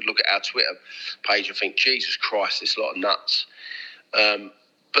fans could look at our Twitter page and think, Jesus Christ, this lot of nuts.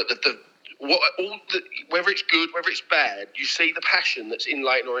 But whether it's good, whether it's bad, you see the passion that's in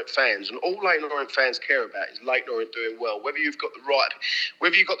Leyton Orient fans, and all Leyton Orient fans care about is Leyton Orient doing well. Whether you've got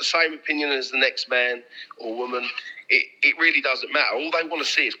the same opinion as the next man or woman, it really doesn't matter. All they want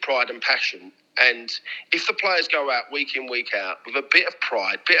to see is pride and passion. And if the players go out week in, week out with a bit of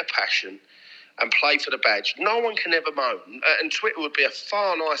pride, bit of passion, and play for the badge, no one can ever moan. And Twitter would be a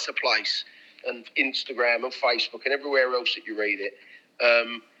far nicer place, and Instagram and Facebook and everywhere else that you read it.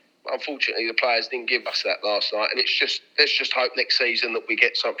 Unfortunately, the players didn't give us that last night, and let's just hope next season that we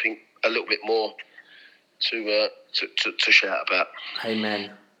get something a little bit more to shout about.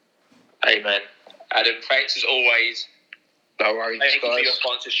 Amen. Adam, thanks as always. No worries, Thank guys. you for your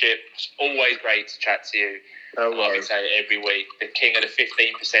sponsorship. It's always great to chat to you. No worries. I say it every week. The king of the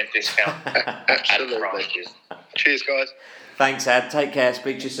 15% discount. Absolutely. Cheers, guys. Thanks, Ad. Take care.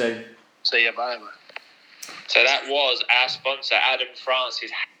 Speak to you soon. See you. Bye. So that was our sponsor, Adam France.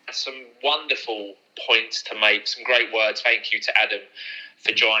 He's had some wonderful points to make, some great words. Thank you to Adam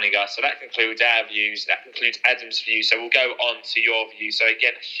for joining us. So that concludes our views. That concludes Adam's views. So we'll go on to your views. So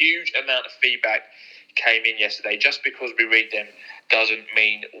again, a huge amount of feedback came in yesterday. Just because we read them doesn't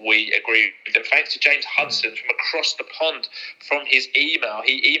mean we agree with them. Thanks to James Hudson from across the pond from his email.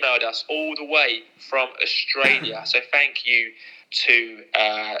 He emailed us all the way from Australia. So thank you to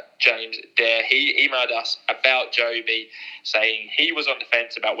James there. He emailed us about Joby, saying he was on the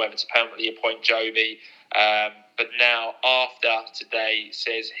fence about whether to permanently appoint Joby, but now after today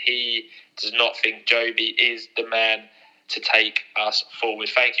says he does not think Joby is the man to take us forward.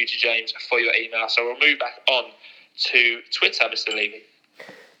 Thank you to James for your email. So we'll move back on to Twitter, Mr. Levy.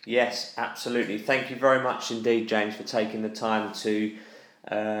 Yes, absolutely. Thank you very much indeed, James, for taking the time to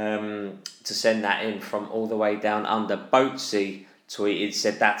to send that in from all the way down under. Boatsy tweeted,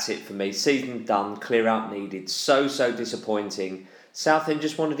 said, "That's it for me. Season done, clear out needed. So disappointing. Southend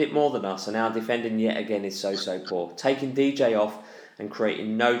just wanted it more than us, and our defending yet again is so poor. Taking DJ off and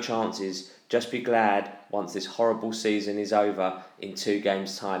creating no chances. Just be glad once this horrible season is over in 2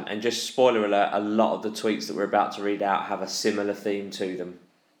 games' time." And just spoiler alert, a lot of the tweets that we're about to read out have a similar theme to them.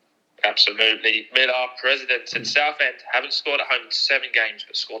 Absolutely. Miller, president, and Southend haven't scored at home in 7 games,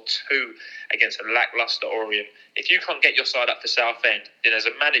 but scored 2 against a lacklustre Orient. If you can't get your side up for Southend, then as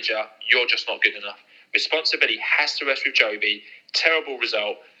a manager, you're just not good enough. Responsibility has to rest with Joby. Terrible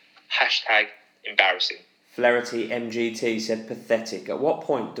result. #embarrassing. Flaherty MGT said, "Pathetic. At what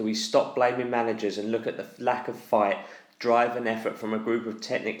point do we stop blaming managers and look at the lack of fight, drive and effort from a group of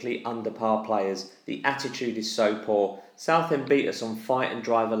technically under par players? The attitude is so poor. Southend beat us on fight and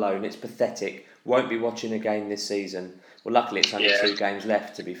drive alone. It's pathetic. Won't be watching again this season." Well, luckily it's only 2 games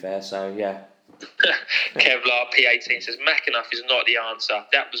left, to be fair, so yeah. Kevlar P18 says, "McAnuff is not the answer.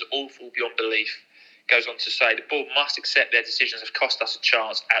 That was awful beyond belief." Goes on to say, "The board must accept their decisions have cost us a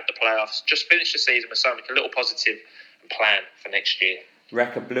chance at the playoffs. Just finish the season with something a little positive and plan for next year."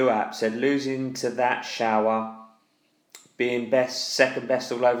 Wrecker Blue App said, "Losing to that shower, being second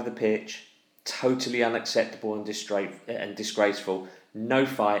best all over the pitch, totally unacceptable and disgraceful. No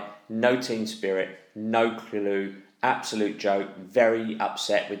fight, no team spirit, no clue, absolute joke. Very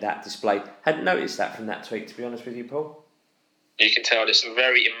upset with that display." Hadn't noticed that from that tweet, to be honest with you, Paul. You can tell there's some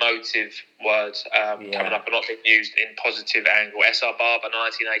very emotive words coming up and not being used in positive angle. SR Barber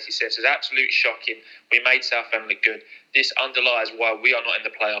 1986 says, "Absolute shocking. We made Southend look good. This underlies why we are not in the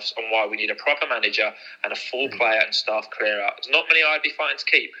playoffs and why we need a proper manager and a full player and staff clear out. There's not many I'd be fighting to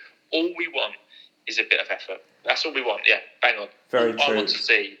keep. All we want is a bit of effort." That's all we want, yeah, bang on. Very true. I want to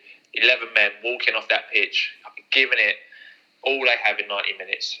see 11 men walking off that pitch, giving it all they have in 90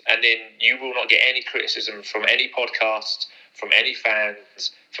 minutes. And then you will not get any criticism from any podcast, from any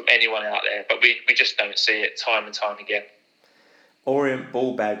fans, from anyone out there. But we just don't see it time and time again. Orient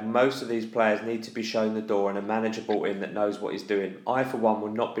Ballbag, most of these players need to be shown the door and a manager brought in that knows what he's doing. I, for one,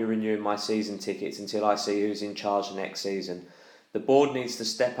 will not be renewing my season tickets until I see who's in charge next season. The board needs to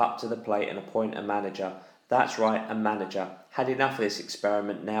step up to the plate and appoint a manager. That's right, a manager. Had enough of this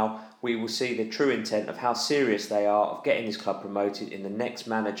experiment now. We will see the true intent of how serious they are of getting this club promoted in the next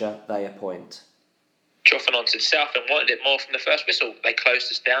manager they appoint. Joffanon said, "Southend wanted it more from the first whistle. They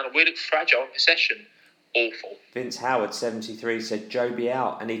closed us down and we looked fragile in possession. Awful." Vince Howard 73 said, "Joby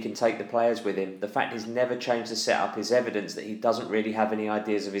out and he can take the players with him. The fact he's never changed the setup is evidence that he doesn't really have any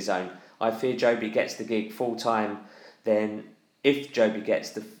ideas of his own. I fear Joby gets the gig full time. Then if Joby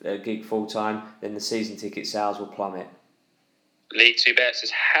gets the gig full time, then the season ticket sales will plummet." Lee Tubert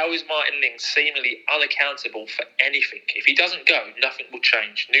says, "How is Martin Ling seemingly unaccountable for anything? If he doesn't go, nothing will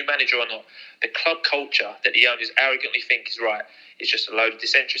change, new manager or not. The club culture that the owners arrogantly think is right is just a load of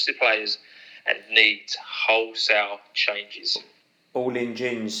disinterested players and needs wholesale changes." All in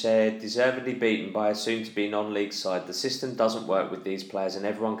Gin said, "Deservedly beaten by a soon-to-be non-league side. The system doesn't work with these players and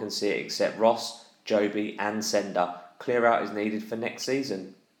everyone can see it except Ross, Joby and Sender. Clear out is needed for next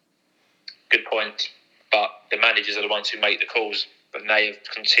season." Good point. But the managers are the ones who make the calls, and they have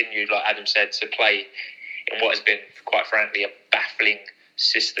continued, like Adam said, to play in what has been, quite frankly, a baffling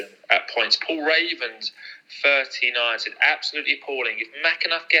system at points. Paul Ravens, 39, said, "Absolutely appalling. If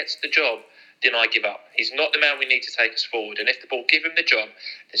McAnuff gets the job, then I give up. He's not the man we need to take us forward. And if the board give him the job,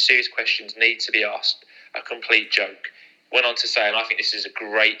 then serious questions need to be asked. A complete joke." Went on to say, and I think this is a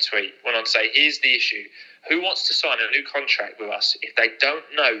great tweet, went on to say, "Here's the issue. Who wants to sign a new contract with us if they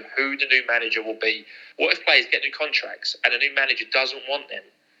don't know who the new manager will be? What if players get new contracts and a new manager doesn't want them?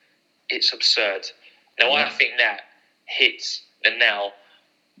 It's absurd." Now, I think that hits the nail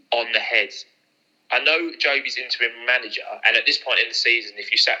on the head. I know Joby's interim manager, and at this point in the season,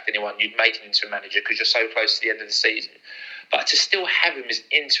 if you sacked anyone, you'd make an interim manager because you're so close to the end of the season. But to still have him as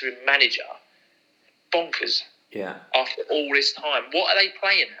interim manager, bonkers. Yeah. After all this time, what are they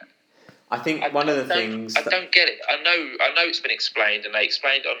playing at? I think one of the things... I don't get it. I know it's been explained, and they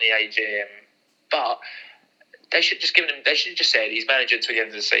explained it on the AGM, but they should just said he's manager until the end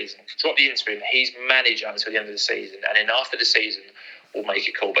of the season. Drop the interim, he's manager until the end of the season, and then after the season, we'll make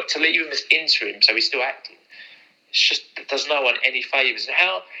it call. But to leave him as interim, so he's still acting, it's just, it does no one any favours. And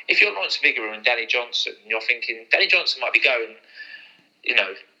how, if you're Lawrence Vigouroux and Danny Johnson, you're thinking, Danny Johnson might be going,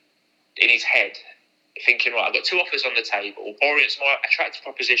 in his head, thinking, right, I've got 2 offers on the table. Orient's my attractive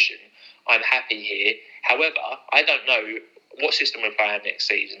proposition. I'm happy here. However, I don't know what system we're playing next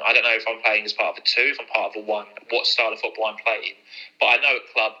season. I don't know if I'm playing as part of a 2, if I'm part of a 1, what style of football I'm playing. But I know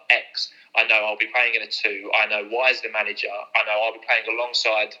at club X, I know I'll be playing in a 2. I know Y is the manager. I know I'll be playing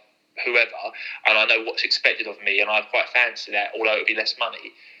alongside whoever, and I know what's expected of me, and I quite fancy that, although it'll be less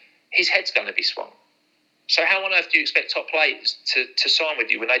money. His head's going to be swung. So how on earth do you expect top players to sign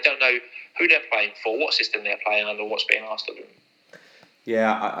with you when they don't know who they're playing for, what system they're playing under, what's being asked of them?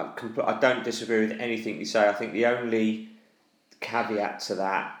 Yeah, I don't disagree with anything you say. I think the only caveat to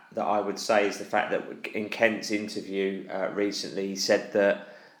that I would say is the fact that in Kent's interview recently, he said that,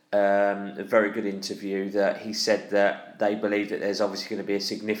 a very good interview, that he said that they believe that there's obviously going to be a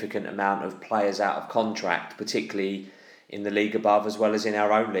significant amount of players out of contract, particularly in the league above as well as in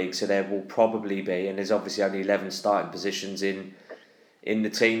our own league. So there will probably be, and there's obviously only 11 starting positions in the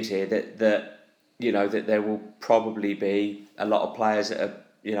teams here, that there will probably be a lot of players that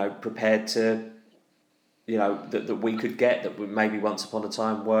are prepared to, that we could get, that maybe once upon a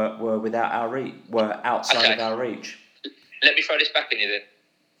time were without our reach, were outside of our reach. Let me throw this back on you then,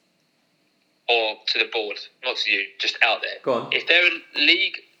 or to the board, not to you, just out there. Go on. If there are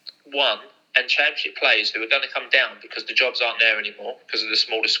League One and Championship players who are going to come down because the jobs aren't there anymore because of the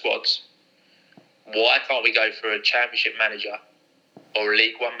smaller squads, why can't we go for a Championship manager or a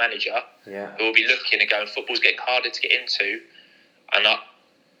League One manager who will be looking and going, football's getting harder to get into, and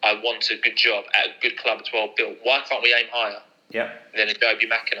I want a good job at a good club that's well built. Why can't we aim higher than a Joby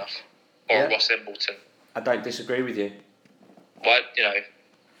McAnuff or a Ross Embleton? I don't disagree with you. Why,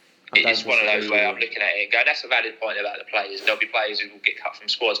 it's one of those where I'm looking at it and going, that's a valid point about the players. There'll be players who will get cut from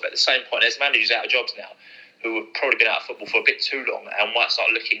squads, but at the same point, there's managers out of jobs now who have probably been out of football for a bit too long and might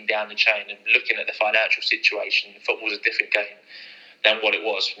start looking down the chain and looking at the financial situation. Football's a different game than what it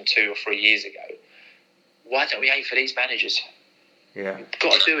was from 2 or 3 years ago. Why don't we aim for these managers? Yeah.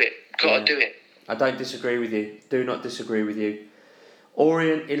 Got to do it. Got to do it. I don't disagree with you. Do not disagree with you.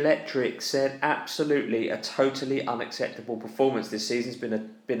 Orient Electric said, absolutely a totally unacceptable performance. This season's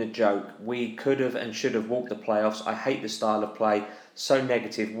been a joke. We could have and should have walked the playoffs. I hate the style of play. So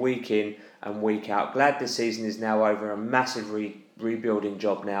negative week in and week out. Glad this season is now over. A massive rebuilding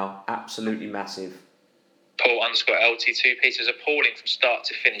job now. Absolutely massive. Paul_LT2 Peters, appalling from start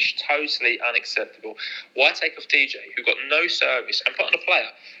to finish. Totally unacceptable. Why take off DJ, who got no service, and put on a player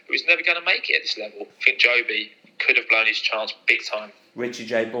who is never going to make it at this level? I think Joby could have blown his chance big time. Richie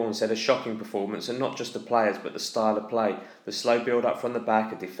J. Bourne said, a shocking performance, and not just the players but the style of play. The slow build up from the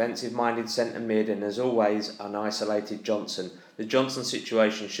back, a defensive minded centre mid, and as always an isolated Johnson. The Johnson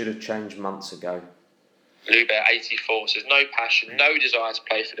situation should have changed months ago. Lubear84 says, no passion, no desire to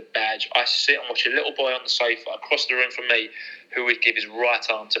play for the badge. I sit and watch a little boy on the sofa across the room from me who would give his right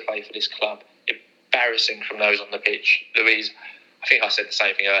arm to play for this club. Embarrassing from those on the pitch. Louise, I think I said the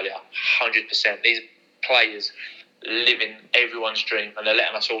same thing earlier. 100%. These players living everyone's dream and they're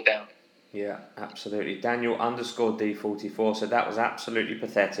letting us all down. Yeah, absolutely. Daniel_D44 said, that was absolutely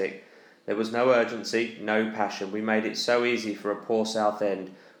pathetic. There was no urgency, no passion. We made it so easy for a poor Southend.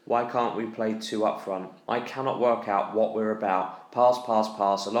 Why can't we play 2 up front? I cannot work out what we're about.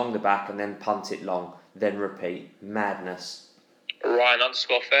 Pass along the back and then punt it long. Then repeat. Madness.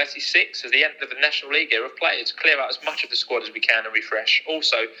 Ryan_36 says, the end of the National League era of players. Clear out as much of the squad as we can and refresh.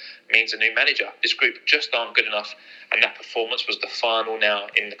 Also means a new manager. This group just aren't good enough, and that performance was the final nail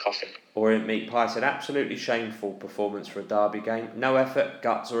in the coffin. Orient Meat Pie said, absolutely shameful performance for a derby game. No effort,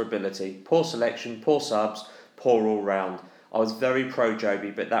 guts or ability. Poor selection, poor subs, poor all round. I was very pro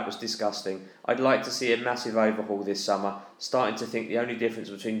Joby, but that was disgusting. I'd like to see a massive overhaul this summer. Starting to think the only difference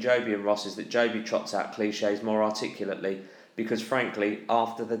between Joby and Ross is that Joby trots out cliches more articulately. Because frankly,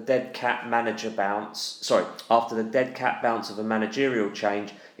 after the dead cat bounce of a managerial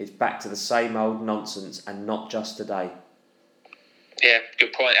change, it's back to the same old nonsense, and not just today. Yeah,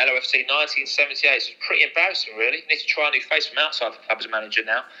 good point. LOFC 1978 is pretty embarrassing, really. Need to try a new face from outside the club as manager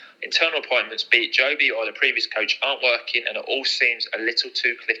now. Internal appointments, be it Joby or the previous coach, aren't working, and it all seems a little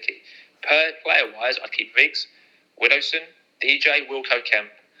too cliquey. Player-wise, I'd keep Viggs, Widowson, DJ, Wilco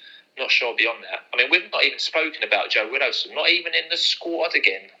Kemp. Not sure beyond that. I mean, we've not even spoken about Joe Widowson, not even in the squad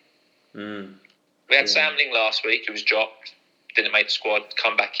again. We had Sam Ling last week, who was dropped, didn't make the squad,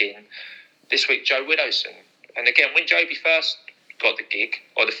 come back in. This week, Joe Widowson. And again, when Joby first got the gig,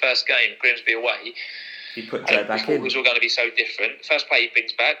 or the first game, Grimsby away, he put Joe back in. It was all going to be so different. First play he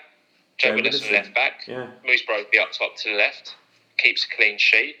brings back, Joe Widowson left back, moves Brophy up top to the left, keeps a clean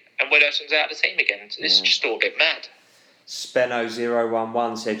sheet, and Widowson's out of the team again. So this is just all a bit mad.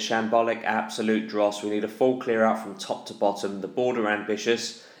 Speno011 said, shambolic, absolute dross. We need a full clear out from top to bottom. The board are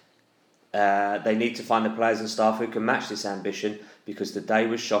ambitious. They need to find the players and staff who can match this ambition, because the day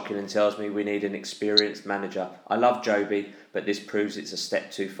was shocking and tells me we need an experienced manager. I love Joby, but this proves it's a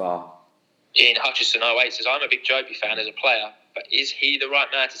step too far. Ian Hutchison 08 says, I'm a big Joby fan as a player, but is he the right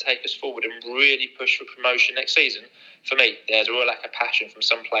man to take us forward and really push for promotion next season? For me, there's a real lack of passion from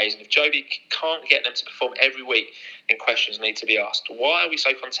some players, and if Joby can't get them to perform every week, then questions need to be asked. Why are we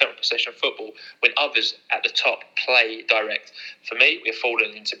so content with possession football when others at the top play direct? For me, we're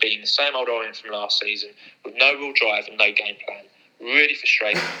falling into being the same old Orient from last season, with no real drive and no game plan. Really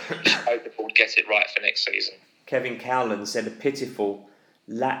frustrating. Just hope the board gets it right for next season. Kevin Cowland said, a pitiful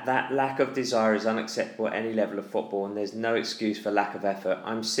that lack of desire is unacceptable at any level of football, and there's no excuse for lack of effort.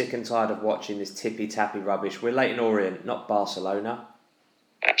 I'm sick and tired of watching this tippy-tappy rubbish. We're late in Orient, not Barcelona.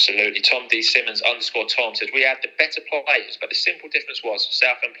 Absolutely. Tom D. Simmons _Tom says, we had the better players, but the simple difference was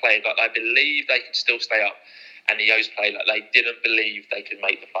Southend played like they believed they could still stay up, and the O's played like they didn't believe they could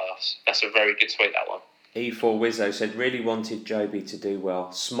make the playoffs. That's a very good tweet, that one. E4 Wizzo said, really wanted Joby to do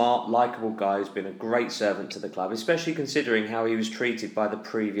well. Smart, likeable guy who's been a great servant to the club, especially considering how he was treated by the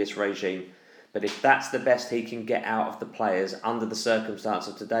previous regime. But if that's the best he can get out of the players under the circumstance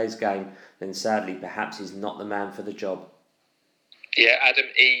of today's game, then sadly perhaps he's not the man for the job. Yeah, Adam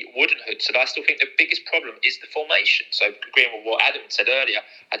E. Woodenhood said, I still think the biggest problem is the formation. So agreeing with what Adam said earlier,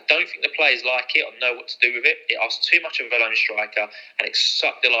 I don't think the players like it or know what to do with it. It asks too much of a lone striker, and it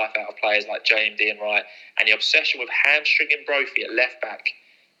sucked the life out of players like JMD and Wright. And the obsession with hamstringing Brophy at left back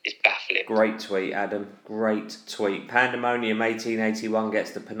is baffling. Great tweet, Adam. Great tweet. Pandemonium 1881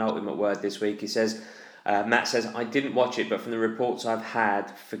 gets the penultimate word this week. He says, Matt says, I didn't watch it, but from the reports I've had,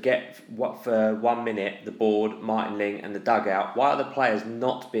 forget what for 1 minute, the board, Martin Ling and the dugout. Why are the players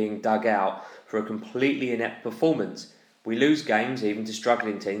not being dug out for a completely inept performance? We lose games even to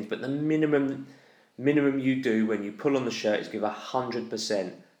struggling teams, but the minimum you do when you pull on the shirt is give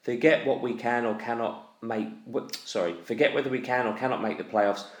 100%. Forget what we can or cannot make. Forget whether we can or cannot make the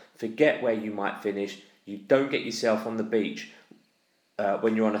playoffs. Forget where you might finish. You don't get yourself on the beach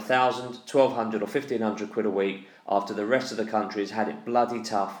when you're on 1,000, 1,200 or 1,500 quid a week after the rest of the country has had it bloody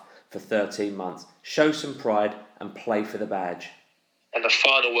tough for 13 months. Show some pride and play for the badge. And the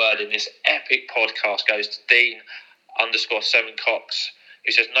final word in this epic podcast goes to Dean _7 Cox,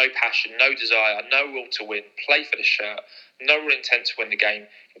 who says, no passion, no desire, no will to win, play for the shirt, no real intent to win the game,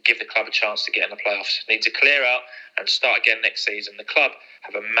 and give the club a chance to get in the playoffs. Need to clear out and start again next season. The club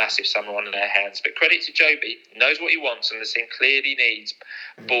have a massive summer on in their hands, but credit to Joby, knows what he wants and the team clearly needs.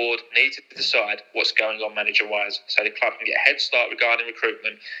 Board need to decide what's going on manager-wise, so the club can get a head start regarding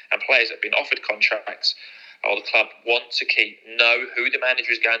recruitment, and players that have been offered contracts or the club want to keep, know who the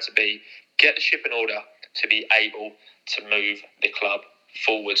manager is going to be, get the ship in order to be able to move the club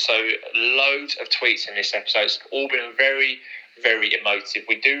forward. So loads of tweets in this episode. It's all been very, very emotive.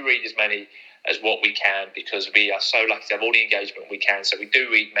 We do read as many as what we can because we are so lucky to have all the engagement we can. So we do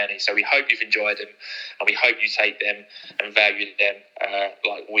read many. So we hope you've enjoyed them and we hope you take them and value them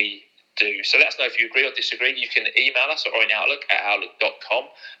like we do. So let us know if you agree or disagree. You can email us at orientoutlook@outlook.com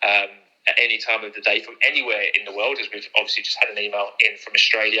at any time of the day from anywhere in the world, as we've obviously just had an email in from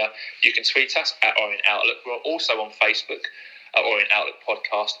Australia. You can tweet us at Orient Outlook. We're also on Facebook at Orient Outlook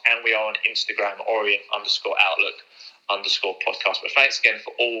Podcast, and we are on Instagram, Orient_Outlook_podcast. But thanks again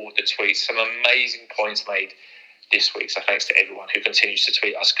for all the tweets. Some amazing points made this week. So thanks to everyone who continues to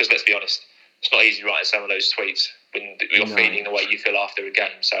tweet us, because let's be honest, it's not easy writing some of those tweets when you're feeling the way you feel after a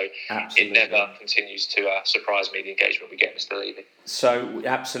game. So Absolutely. It never continues to surprise me, the engagement we get, Mr. Levy. So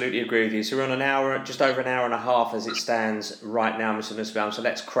absolutely agree with you. So we're on just over an hour and a half as it stands right now, Mr. Nussbaum. So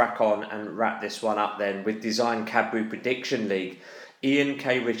let's crack on and wrap this one up then with Design Cadbury Prediction League. Ian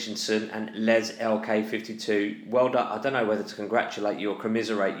K. Richardson and Les LK52. Well done. I don't know whether to congratulate you or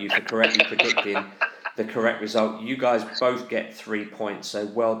commiserate you for correctly predicting the correct result. You guys both get 3 points, so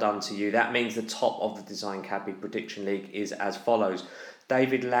well done to you. That means the top of the Design Cadbury Prediction League is as follows.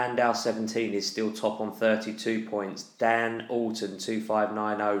 David Landau 17 is still top on 32 points. Dan Alton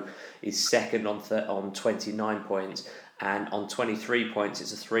 2590 is second on 29 points. And on 23 points,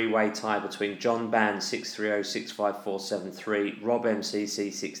 it's a three-way tie between John Band 630 65473, Rob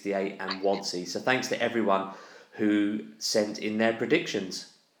MCC 68 and Wadsey. So thanks to everyone who sent in their predictions.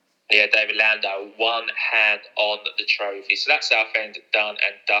 Yeah, David Landau, one hand on the trophy. So that's Southend done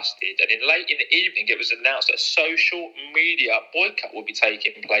and dusted. And late in the evening, it was announced that a social media boycott will be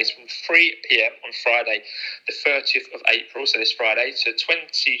taking place from 3 p.m. on Friday, the 30th of April, so this Friday, to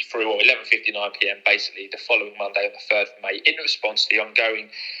 11:59 p.m. basically the following Monday on the 3rd of May, in response to the ongoing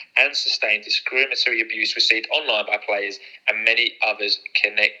and sustained discriminatory abuse received online by players and many others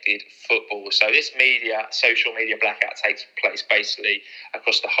connected football. So this social media blackout takes place basically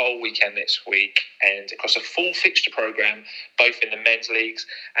across the whole weekend next week and across a full fixture programme, both in the men's leagues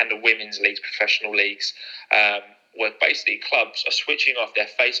and the women's leagues, professional leagues, where basically clubs are switching off their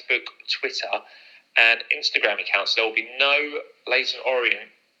Facebook, Twitter and Instagram accounts. There will be no Leyton Orient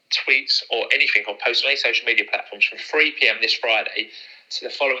tweets or anything or posts on any social media platforms from 3 p.m. this Friday to the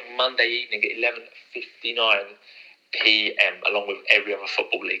following Monday evening at 11:59 p.m. along with every other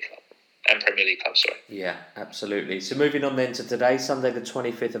football league club and Premier League club, sorry. Yeah, absolutely. So moving on then to today, Sunday the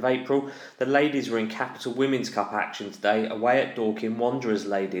 25th of April, the ladies were in Capital Women's Cup action today, away at Dorking Wanderers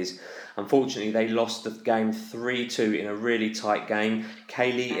ladies. Unfortunately, they lost the game 3-2 in a really tight game.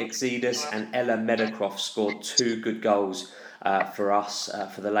 Kaylee Exidus and Ella Meadowcroft scored 2 good goals for us,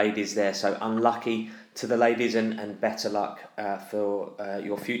 for the ladies there. So unlucky to the ladies and better luck for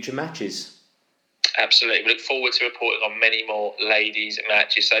your future matches. Absolutely. We look forward to reporting on many more ladies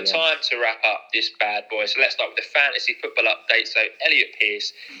matches. So time to wrap up this bad boy. So let's start with the fantasy football update. So Elliot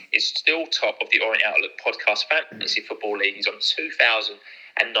Pearce is still top of the Orient Outlook podcast fantasy football league. He's on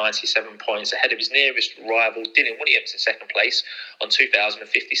 2,097 points, ahead of his nearest rival Dylan Williams in second place on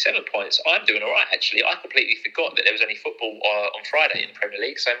 2,057 points. I'm doing all right, actually. I completely forgot that there was any football on Friday in the Premier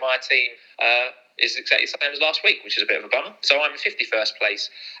League. So my team is exactly the same as last week, which is a bit of a bummer. So I'm in 51st place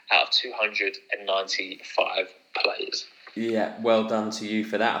out of 295 players. Yeah, well done to you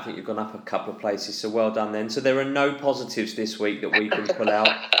for that. I think you've gone up a couple of places, so well done then. So there are no positives this week that we can pull out.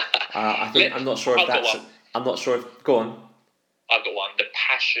 I'm not sure if go on. I've got one. The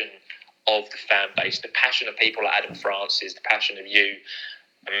passion of the fan base, the passion of people like Adam Francis, the passion of you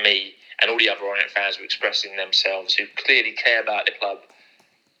and me and all the other Orient fans who are expressing themselves, who clearly care about the club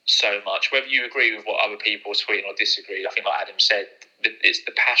so much. Whether you agree with what other people are tweeting or disagree, I think like Adam said, it's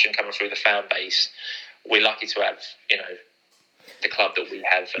the passion coming through the fan base. We're lucky to have, the club that we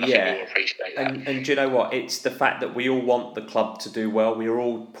have, and I think we all appreciate that. And do you know what? It's the fact that we all want the club to do well. We are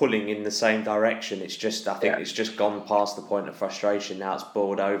all pulling in the same direction. It's just, I think it's just gone past the point of frustration. Now it's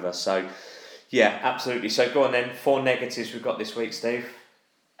boiled over. So, yeah, absolutely. So go on then. 4 negatives we've got this week, Steve.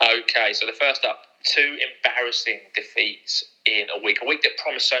 Okay, so the first up, 2 embarrassing defeats in a week that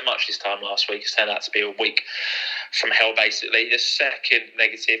promised so much this time last week has turned out to be a week from hell, basically. The second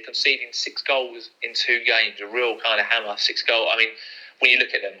negative, conceding 6 goals in 2 games, a real kind of hammer, 6 goals. I mean, when you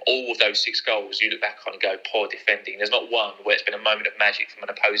look at them, all of those 6 goals, you look back on and go, poor defending. There's not one where it's been a moment of magic from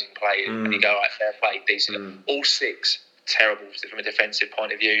an opposing player and you go, right, fair play, decent. All 6, terrible from a defensive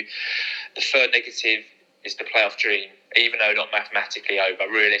point of view. The third negative is the playoff dream, even though not mathematically over,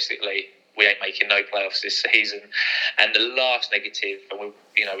 realistically, we ain't making no playoffs this season. And the last negative, and we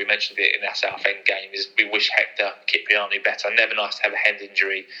mentioned it in our Southend game, is we wish Hector Kipriani better. Never nice to have a hand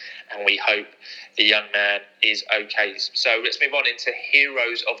injury, and we hope the young man is okay. So let's move on into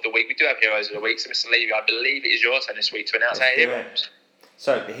Heroes of the Week. We do have Heroes of the Week, so Mr. Levy, I believe it is your turn this week to announce our heroes.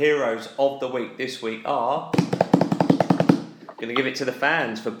 So the Heroes of the Week this week are... going to give it to the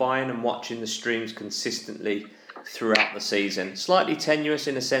fans for buying and watching the streams consistently throughout the season. Slightly tenuous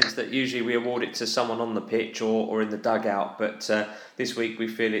in a sense that usually we award it to someone on the pitch or in the dugout, but this week we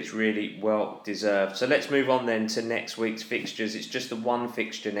feel it's really well deserved. So let's move on then to next week's fixtures. It's just the one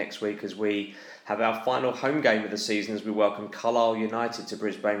fixture next week as we have our final home game of the season as we welcome Carlisle United to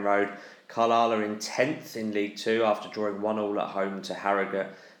Brisbane Road. Carlisle are in 10th in League 2 after drawing 1-1 at home to Harrogate.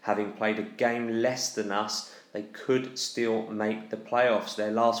 Having played a game less than us, they could still make the playoffs.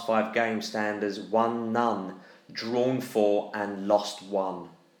 Their last 5 games stand as 1-0, drawn 4 and lost 1.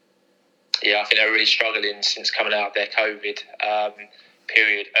 Yeah, I think they're really struggling since coming out of their COVID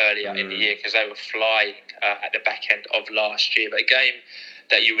period earlier in the year, because they were flying at the back end of last year. But a game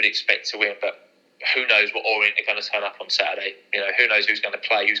that you would expect to win, but who knows what Orient are going to turn up on Saturday. Who knows who's going to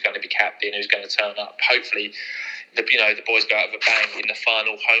play, who's going to be captain, who's going to turn up. Hopefully, the boys go out with a bang in the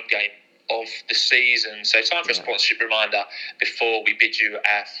final home game of the season. So time for a sponsorship reminder before we bid you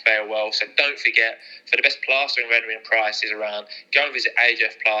our farewell. So don't forget, for the best plastering, rendering prices around, go and visit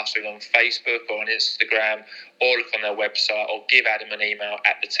AJF Plastering on Facebook or on Instagram, or look on their website, or give Adam an email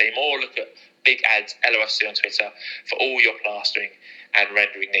at the team, or look at Big Ads LOSC on Twitter for all your plastering and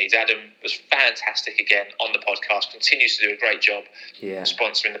rendering needs. Adam was fantastic again on the podcast, continues to do a great job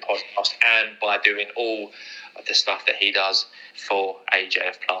sponsoring the podcast and by doing all of the stuff that he does for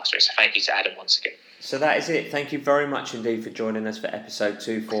AJF Plastering. So thank you to Adam once again. So that is it. Thank you very much indeed for joining us for episode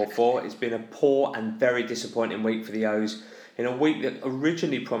 244. It's been a poor and very disappointing week for the O's in a week that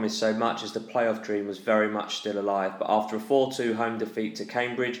originally promised so much as the playoff dream was very much still alive. But after a 4-2 home defeat to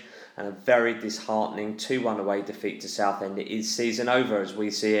Cambridge and a very disheartening 2-1 away defeat to Southend, it is season over as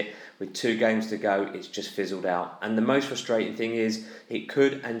we see it. With 2 games to go, it's just fizzled out. And the most frustrating thing is, it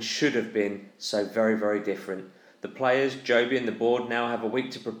could and should have been so very, very different. The players, Joby and the board now have a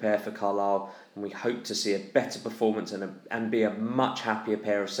week to prepare for Carlisle, and we hope to see a better performance and be a much happier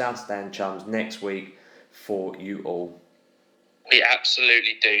pair of South Stand chums next week for you all. We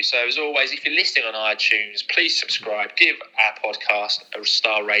absolutely do. So as always, if you're listening on iTunes, please subscribe, give our podcast a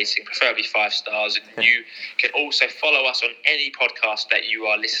star rating, preferably 5 stars. And you can also follow us on any podcast that you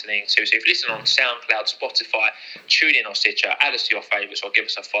are listening to. So if you listen on SoundCloud, Spotify, TuneIn or Stitcher, add us to your favourites or give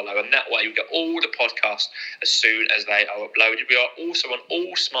us a follow. And that way you'll get all the podcasts as soon as they are uploaded. We are also on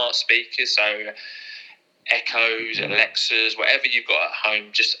all smart speakers, so Echoes, Alexas, whatever you've got at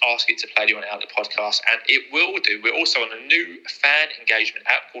home, just ask it to play you on out the podcast, and it will do. We're also on a new fan engagement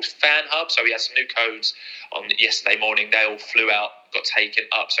app called Fan Hub, so we had some new codes on yesterday morning. They all flew out, got taken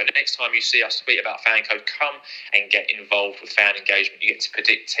up. So next time you see us tweet about fan code, come and get involved with fan engagement. You get to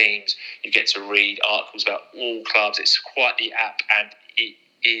predict teams, you get to read articles about all clubs. It's quite the app, and it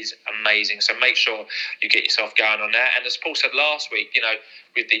is amazing. So make sure you get yourself going on that. And as Paul said last week,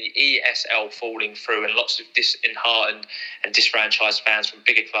 with the ESL falling through and lots of disheartened and disfranchised fans from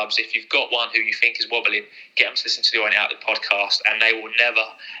bigger clubs, if you've got one who you think is wobbling, get them to listen to the Orient Outlook podcast, and they will never,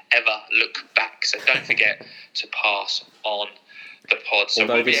 ever look back. So don't forget to pass on the pod. So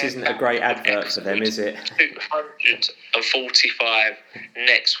although this isn't a great advert for them, is it? 245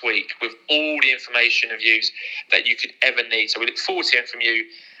 next week with all the information and views that you could ever need. So we look forward to hearing from you.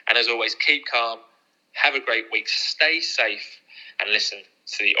 And as always, keep calm, have a great week, stay safe, and listen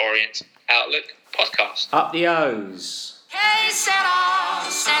to the Orient Outlook podcast. Up the O's. Hey, sailor,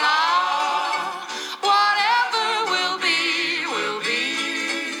 sailor.